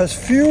branch has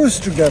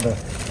fused together.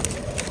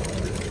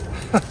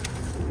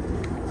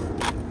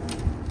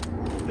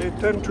 They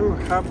tend to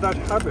have that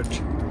habit.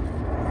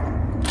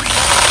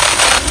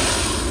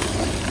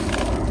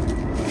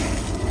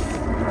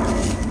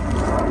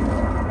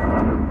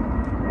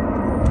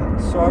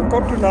 So I've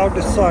got to now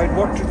decide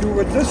what to do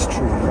with this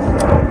tree.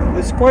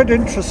 It's quite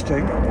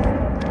interesting,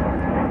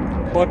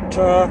 but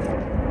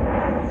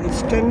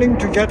it's tending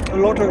to get a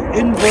lot of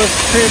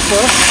inverse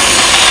taper.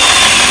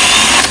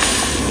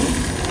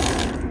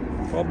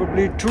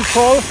 Probably too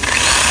tall.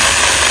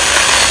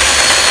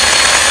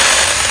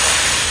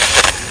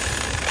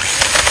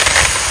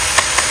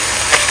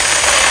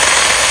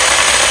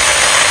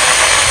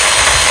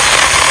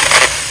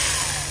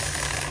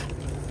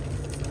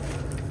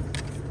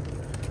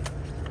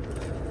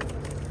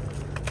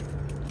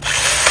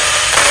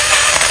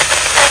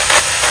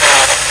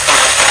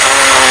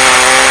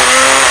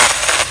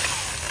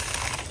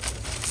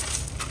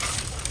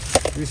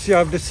 You see,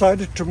 I've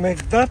decided to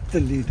make that the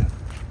leader.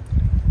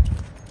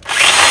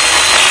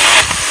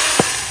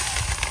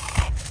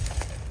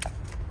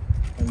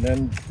 And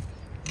then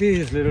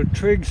these little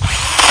twigs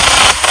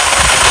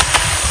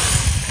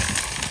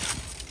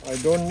I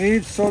don't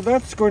need, so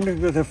that's going to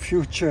be the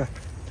future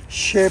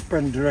shape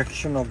and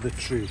direction of the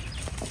tree.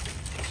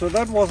 So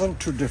that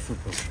wasn't too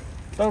difficult.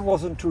 That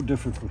wasn't too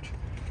difficult.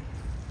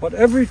 But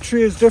every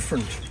tree is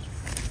different.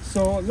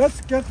 So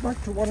let's get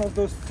back to one of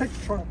those thick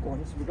trunk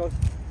ones, because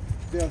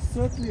they are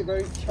certainly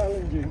very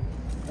challenging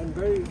and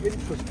very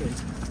interesting.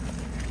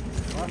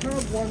 I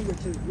have one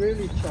which is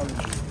really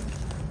challenging,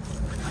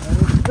 and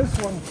it's this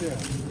one here.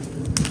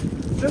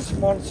 This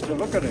monster,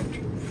 look at it.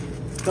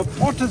 The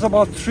pot is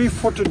about 3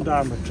 foot in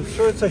diameter,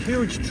 so it's a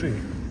huge tree.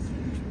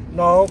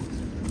 Now,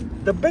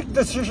 the big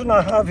decision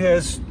I have here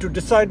is to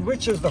decide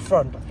which is the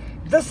front,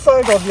 this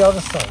side or the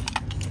other side.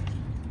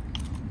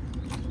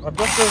 I'm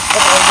just going to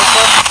cut all this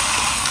up.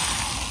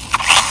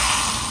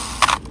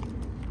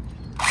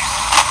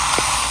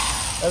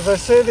 As I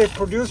say, they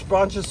produce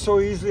branches so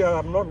easily, and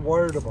I'm not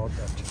worried about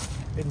that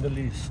in the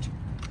least.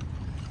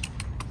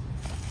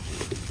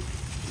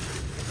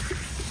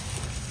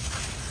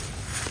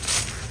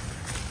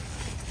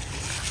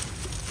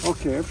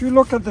 Okay, if you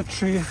look at the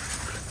tree,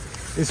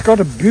 it's got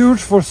a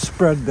beautiful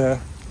spread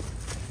there.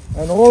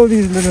 And all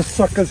these little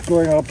suckers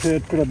going up here,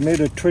 it could have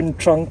made a twin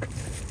trunk,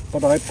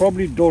 but I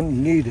probably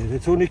don't need it.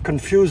 It's only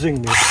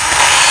confusing me.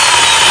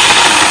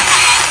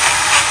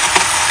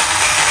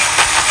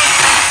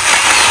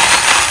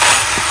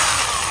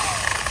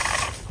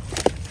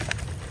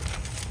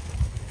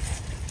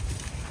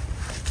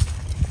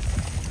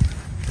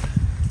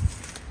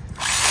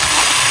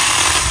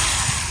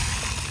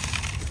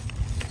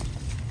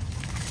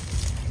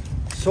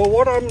 So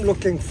what I'm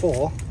looking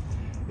for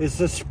is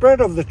the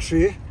spread of the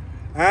tree,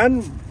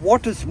 and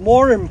what is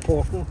more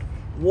important,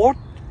 what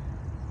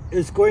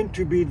is going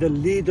to be the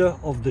leader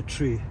of the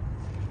tree.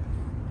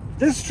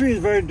 This tree is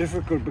very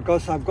difficult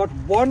because I've got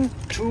 1,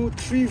 2,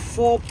 3,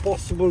 4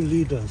 possible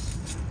leaders.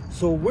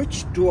 So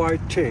which do I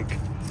take?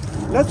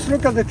 Let's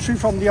look at the tree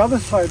from the other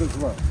side as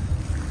well.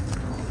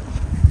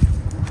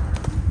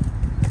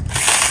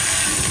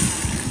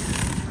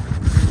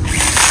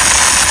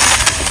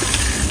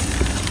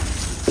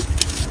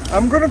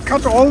 I'm going to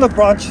cut all the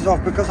branches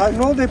off because I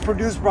know they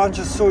produce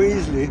branches so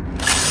easily.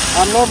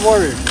 I'm not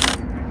worried.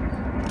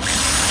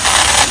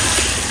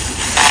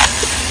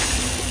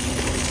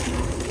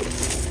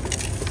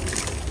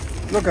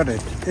 Look at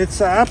it. It's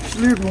an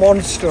absolute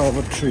monster of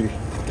a tree.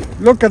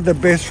 Look at the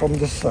base from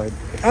this side.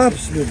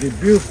 Absolutely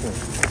beautiful.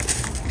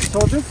 So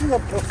this is a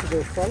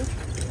possible front.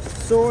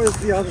 So is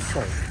the other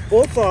side.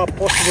 Both are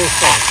possible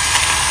fronts.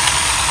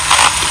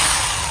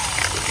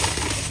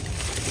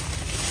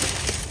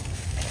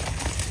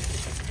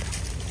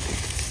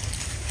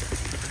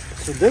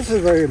 So this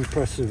is very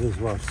impressive as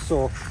well.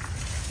 So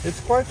it's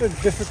quite a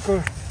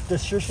difficult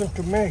decision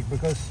to make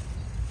because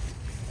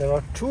there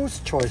are two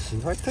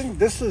choices. I think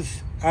this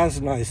is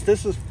as nice.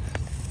 This is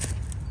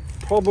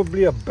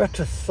probably a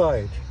better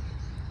side.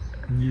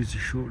 And use a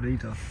short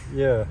leader.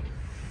 Yeah.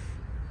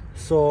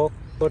 So,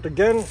 but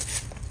again,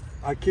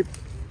 I keep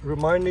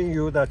reminding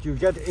you that you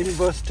get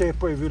inverse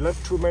taper if you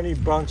let too many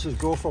branches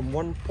go from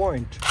one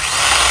point.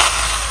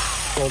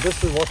 So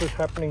this is what is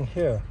happening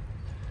here.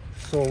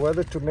 So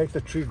whether to make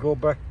the tree go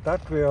back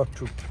that way or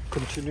to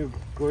continue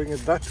going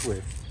it that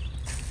way.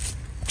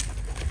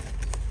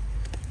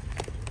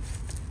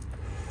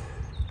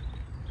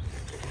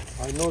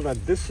 I know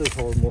that this is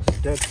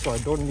almost dead, so I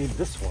don't need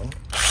this one.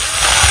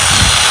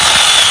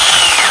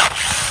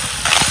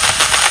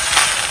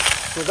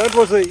 So that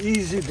was an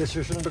easy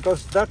decision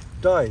because that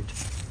died.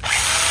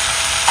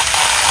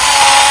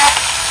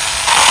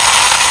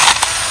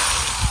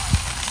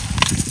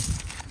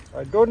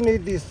 I don't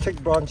need these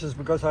thick branches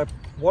because I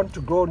want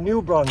to grow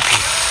new branches.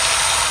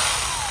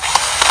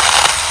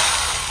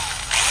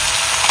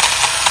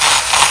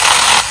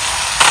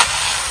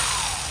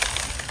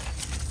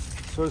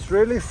 So it's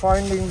really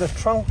finding the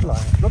trunk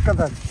line. Look at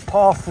that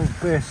powerful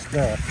base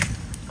there.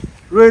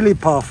 Really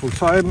powerful.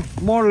 So I'm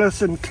more or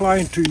less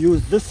inclined to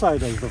use this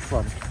side as the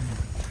front.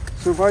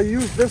 So if I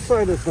use this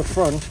side as the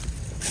front,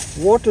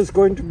 what is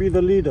going to be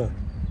the leader?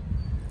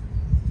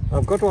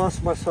 I've got to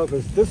ask myself,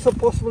 is this a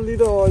possible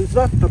leader or is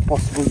that the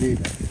possible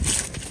leader?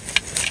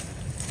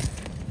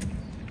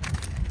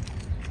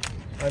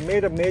 I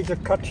made a major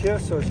cut here,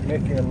 so it's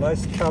making a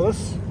nice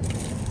callus.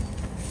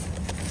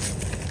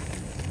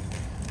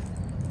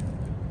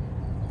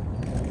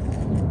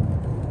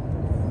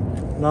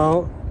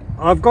 Now,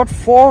 I've got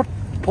 4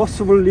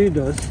 possible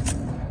leaders.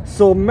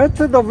 So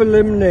method of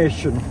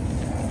elimination,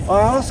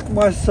 I ask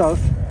myself,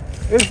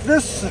 is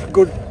this a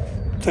good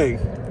thing?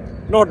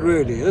 Not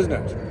really, isn't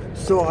it?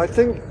 So I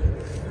think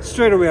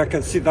straight away I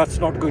can see that's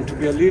not going to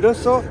be a leader.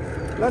 So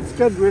let's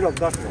get rid of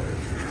that one.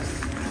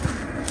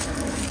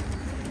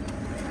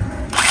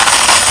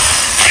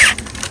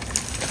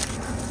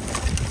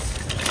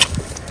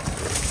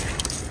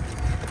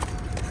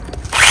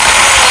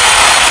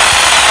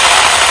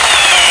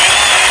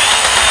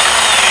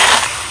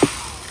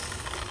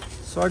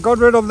 So I got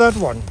rid of that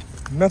one.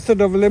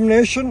 Method of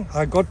elimination,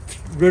 I got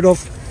rid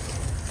of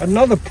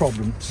another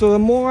problem. So the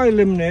more I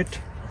eliminate,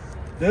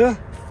 the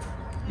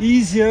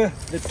easier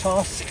the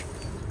task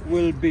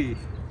will be.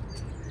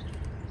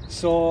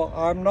 So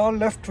I'm now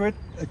left with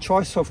a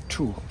choice of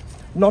 2,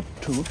 not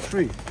 2,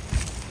 3.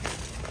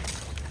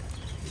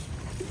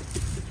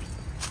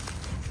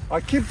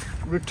 I keep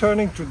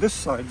returning to this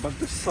side, but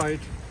this side,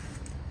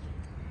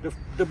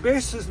 the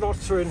base is not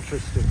so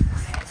interesting.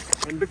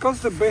 And because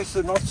the base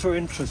is not so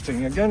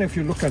interesting, again, if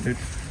you look at it,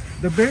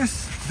 the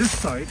base, this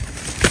side,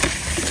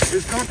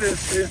 is not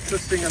as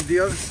interesting as the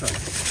other side.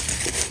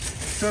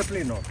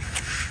 Certainly not.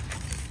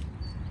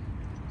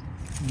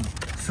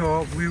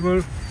 So we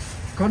will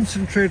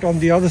concentrate on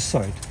the other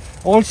side.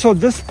 Also,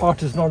 this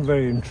part is not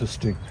very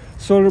interesting.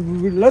 So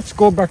let's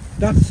go back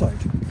that side.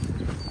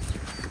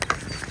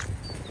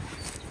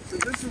 So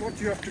this is what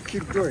you have to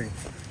keep doing.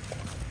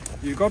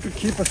 You've got to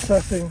keep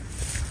assessing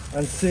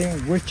and seeing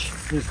which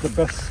is the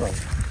best side.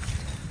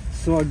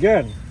 So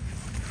again,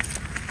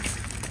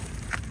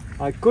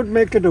 I could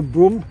make it a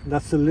broom.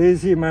 That's a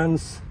lazy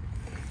man's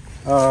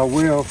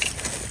way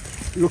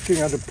of looking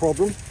at a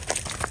problem.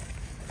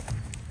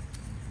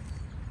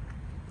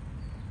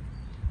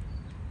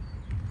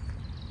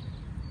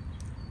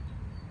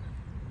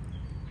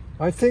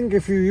 I think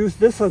if you use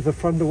this as the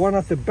front, the one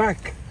at the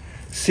back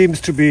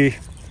seems to be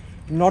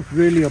not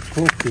really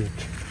appropriate.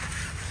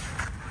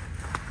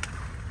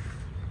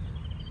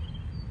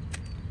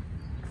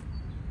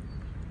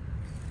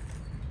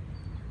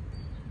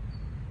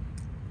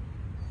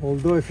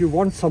 Although if you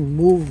want some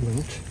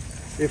movement,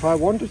 if I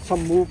wanted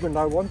some movement,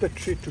 I want the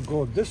tree to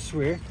go this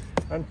way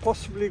and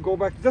possibly go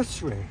back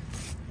this way.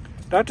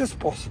 That is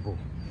possible.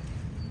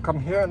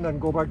 Come here and then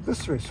go back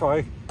this way. So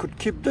I could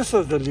keep this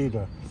as the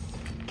leader.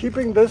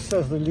 Keeping this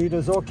as the leader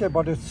is okay,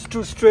 but it's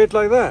too straight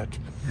like that.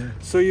 Yeah.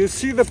 So you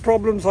see the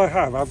problems I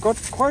have. I've got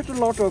quite a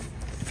lot of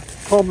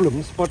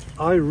problems, but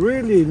I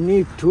really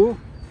need to,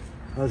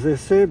 as they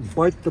say,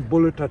 bite the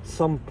bullet at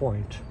some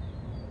point.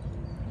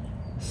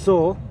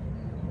 So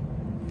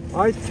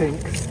I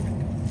think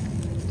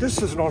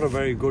this is not a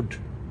very good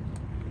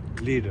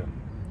leader.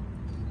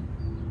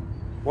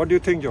 What do you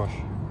think, Josh?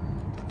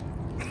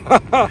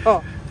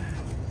 I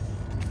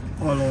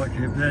like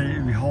it, but then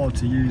it'd be hard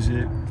to use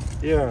it.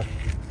 Yeah.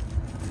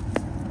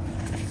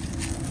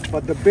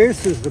 But the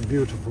base is the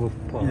beautiful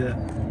part.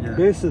 Yeah.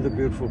 Base is the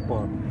beautiful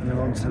part. And then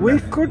on to We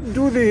left. could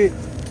do the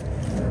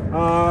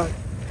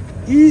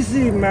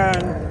easy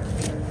man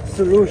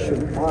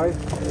solution by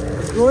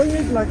growing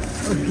it like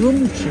a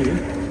broom tree.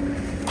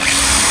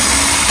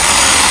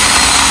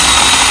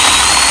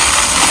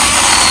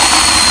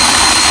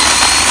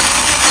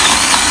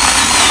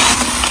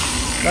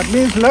 That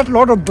means let a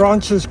lot of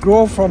branches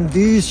grow from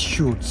these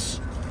shoots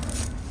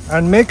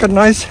and make a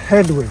nice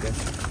head with it.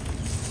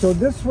 So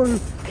this will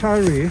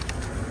carry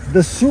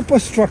the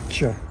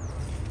superstructure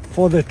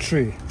for the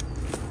tree.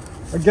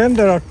 Again,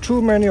 there are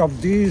too many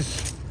of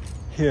these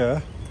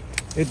here.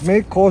 It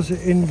may cause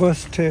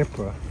inverse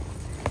taper.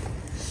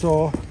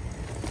 So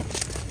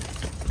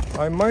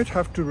I might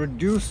have to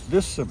reduce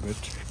this a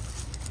bit.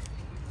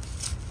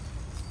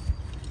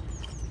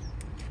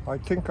 I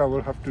think I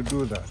will have to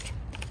do that.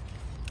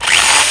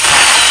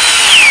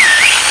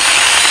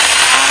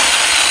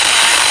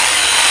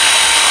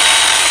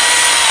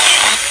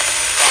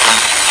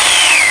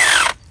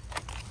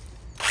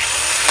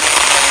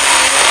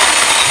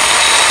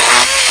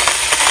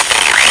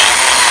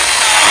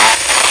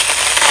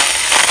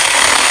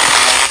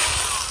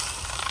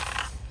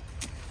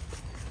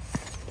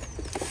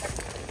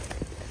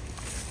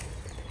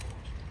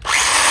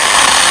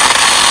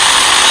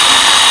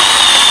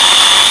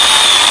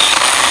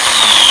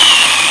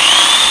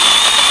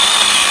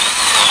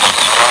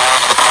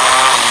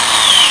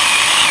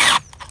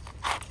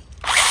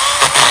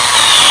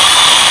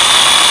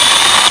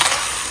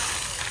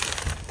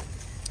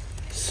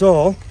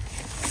 So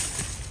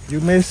you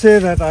may say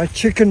that I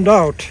chickened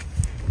out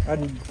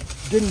and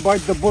didn't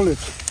bite the bullet,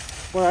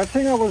 but I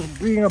think I was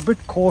being a bit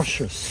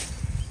cautious.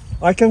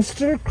 I can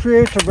still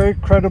create a very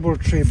credible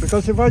tree,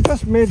 because if I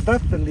just made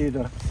that the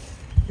leader,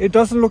 it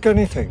doesn't look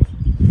anything.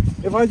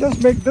 If I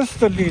just make this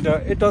the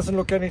leader, it doesn't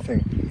look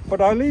anything.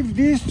 But I leave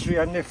these three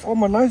and they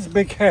form a nice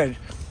big head.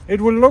 It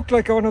will look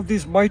like one of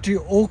these mighty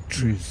oak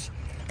trees.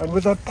 And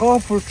with that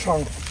powerful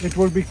trunk, it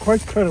will be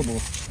quite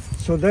credible.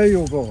 So there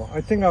you go. I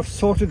think I've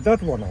sorted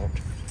that one out.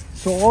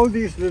 So all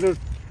these little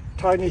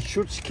tiny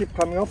shoots keep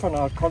coming up, and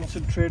I'll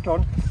concentrate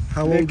on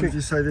How old would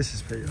you say this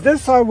is, Peter?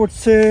 This, I would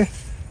say,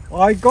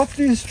 I got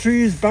these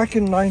trees back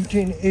in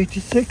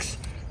 1986,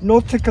 no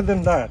thicker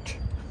than that.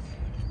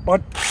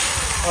 But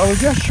I will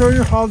just show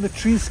you how the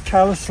trees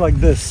callus like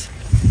this.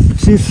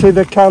 See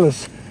the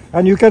callus.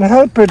 And you can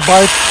help it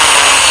by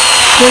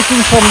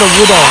taking from the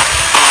wood out.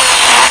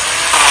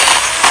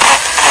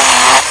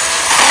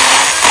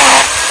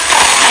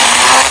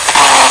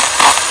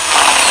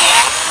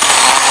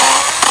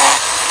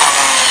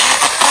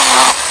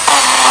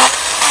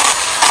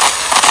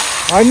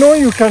 I know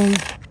you can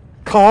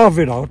carve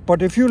it out,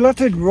 but if you let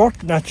it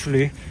rot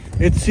naturally,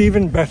 it's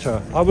even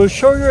better. I will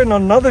show you in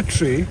another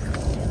tree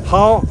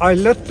how I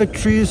let the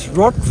trees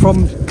rot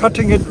from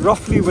cutting it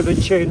roughly with a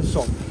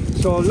chainsaw.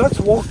 So let's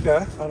walk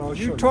there and I'll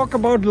show you. You talk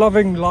about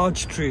loving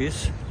large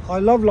trees. I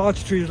love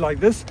large trees like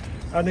this.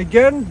 And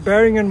again,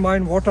 bearing in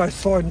mind what I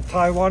saw in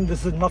Taiwan,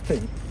 this is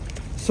nothing.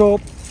 So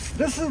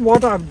this is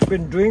what I've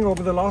been doing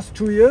over the last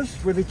 2 years.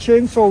 With a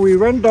chainsaw, we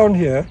went down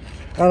here,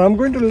 and I'm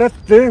going to let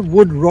the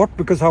wood rot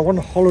because I want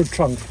a hollow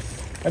trunk.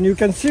 And you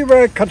can see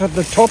where I cut at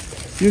the top.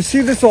 You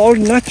see this all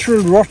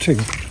natural rotting.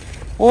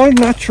 All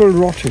natural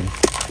rotting.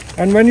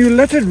 And when you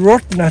let it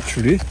rot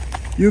naturally,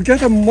 you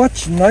get a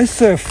much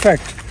nicer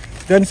effect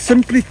than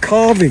simply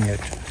carving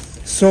it.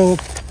 So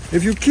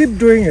if you keep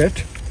doing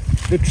it,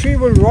 the tree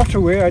will rot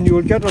away and you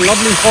will get a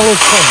lovely hollow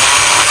trunk.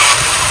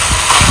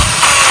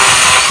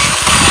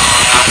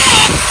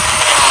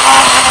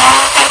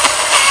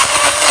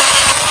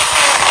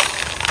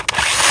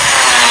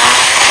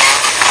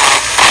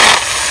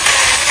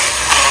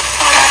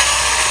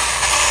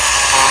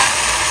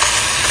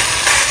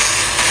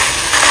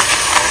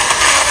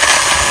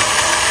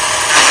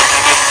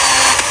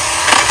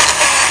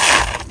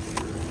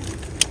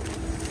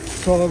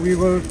 So we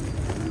will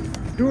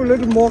do a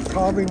little more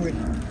carving with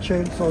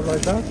chainsaws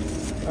like that,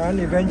 and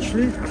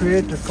eventually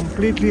create a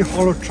completely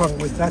hollow trunk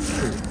with that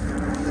tree.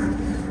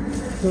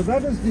 So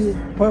that is the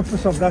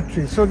purpose of that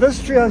tree. So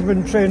this tree has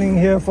been training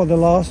here for the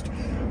last,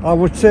 I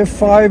would say,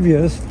 5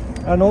 years,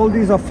 and all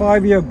these are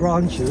 5-year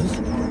branches.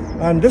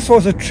 And this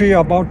was a tree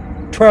about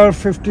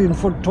 12-15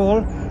 foot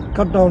tall,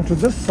 cut down to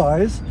this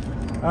size,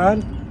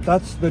 and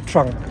that's the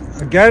trunk.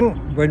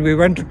 Again, when we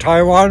went to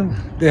Taiwan,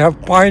 they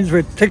have pines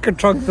with thicker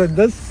trunks than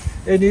this,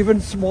 in even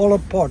smaller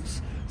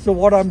pots. So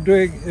what I'm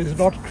doing is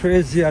not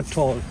crazy at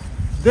all.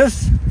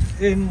 This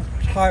in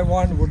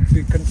Taiwan would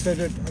be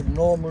considered a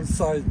normal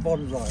sized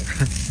bonsai.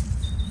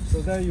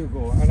 So there you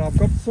go. And I've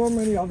got so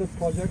many other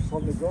projects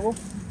on the go.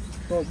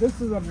 So this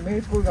is a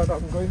maple that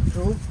I'm going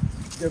to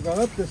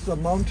develop. This is a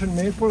mountain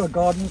maple, a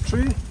garden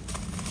tree.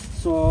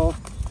 So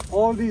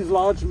all these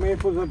large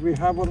maples that we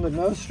have on the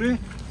nursery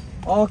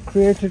are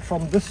created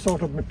from this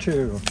sort of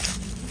material.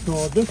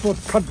 So this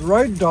was cut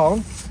right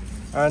down,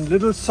 and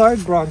little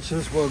side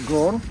branches were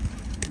grown.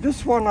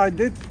 This one I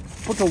did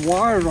put a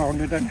wire around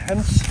it, and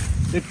hence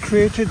it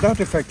created that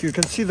effect. You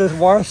can see the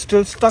wire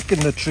still stuck in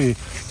the tree,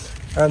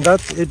 and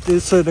it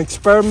is an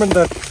experiment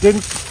that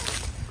didn't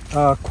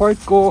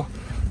quite go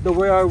the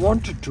way I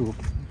wanted to,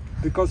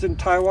 because in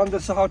Taiwan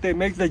this is how they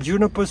make the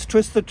junipers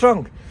twist the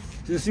trunk.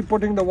 You see,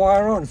 putting the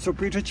wire on. So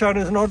Peter Chan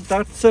is not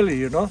that silly,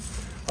 you know.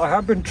 I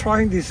have been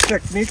trying these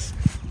techniques,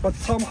 but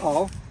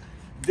somehow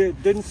they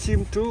didn't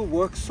seem to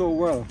work so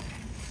well.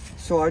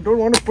 So I don't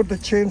want to put the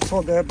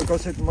chainsaw there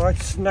because it might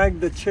snag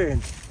the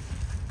chain.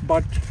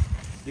 But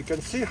you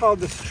can see how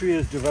this tree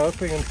is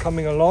developing and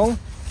coming along.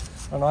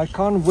 And I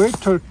can't wait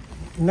till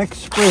next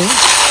spring.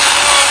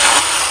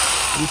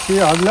 You see,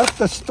 I've left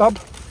the stub,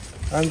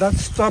 and that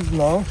stub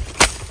now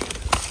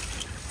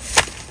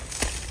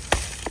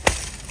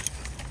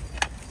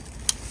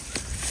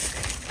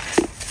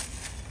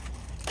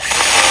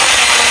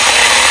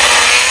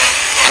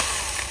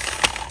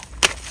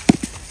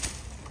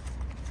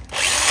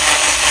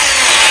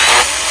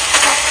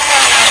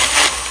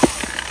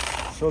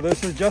so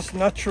this is just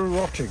natural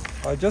rotting.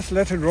 I just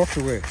let it rot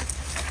away.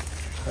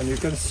 And you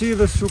can see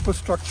the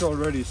superstructure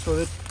already. So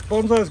the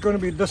bonsai is going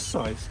to be this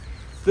size.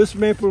 This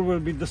maple will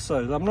be this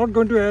size. I'm not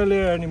going to air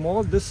layer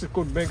anymore. This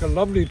could make a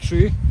lovely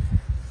tree.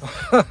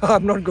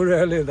 I'm not going to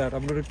air layer that.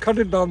 I'm going to cut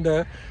it down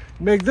there,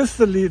 make this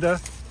the leader,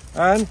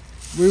 and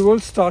we will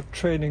start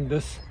training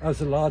this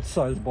as a large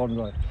size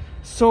bonsai.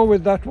 So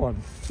with that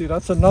one, see,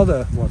 that's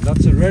another one.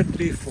 That's a red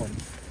leaf one.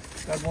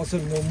 That was a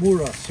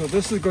Nomura. So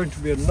this is going to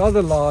be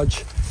another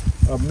large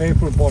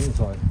maple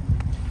bonsai.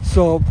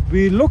 So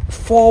we look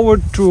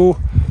forward to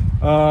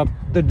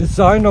the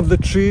design of the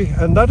tree,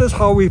 and that is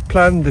how we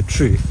plan the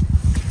tree.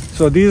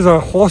 So these are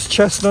horse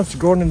chestnuts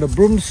grown in the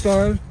broom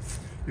style.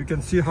 You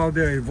can see how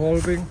they're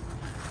evolving.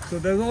 So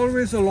there's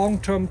always a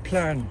long-term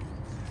plan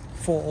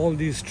for all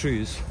these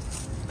trees.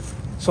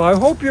 So I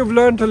hope you've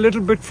learned a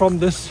little bit from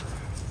this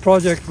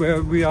project,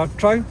 where we are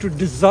trying to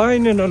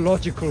design in a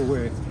logical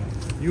way.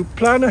 You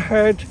plan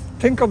ahead,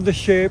 think of the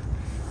shape,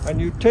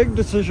 and you take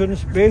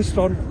decisions based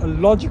on a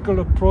logical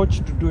approach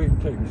to doing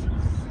things.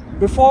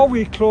 Before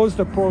we close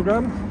the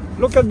program,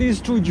 look at these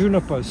two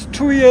junipers.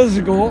 2 years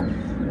ago,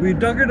 we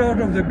dug it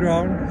out of the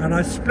ground, and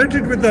I split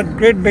it with that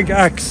great big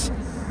axe,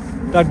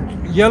 that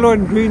yellow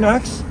and green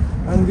axe,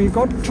 and we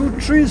got 2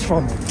 trees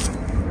from it.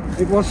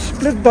 It was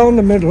split down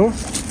the middle,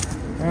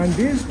 and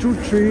these 2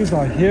 trees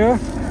are here,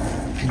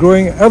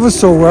 growing ever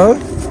so well,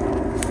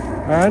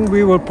 and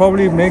we will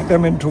probably make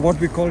them into what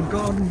we call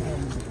garden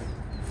bonsai.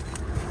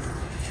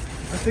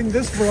 I think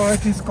this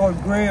variety is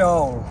called Grey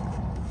Owl.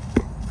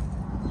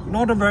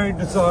 Not a very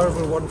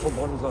desirable one for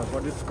bonsai,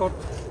 but it's got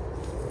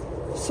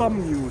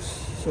some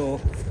use.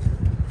 So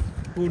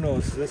who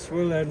knows, this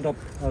will end up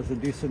as a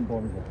decent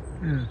bonsai.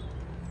 Yeah.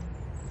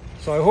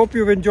 So I hope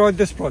you've enjoyed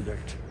this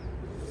project.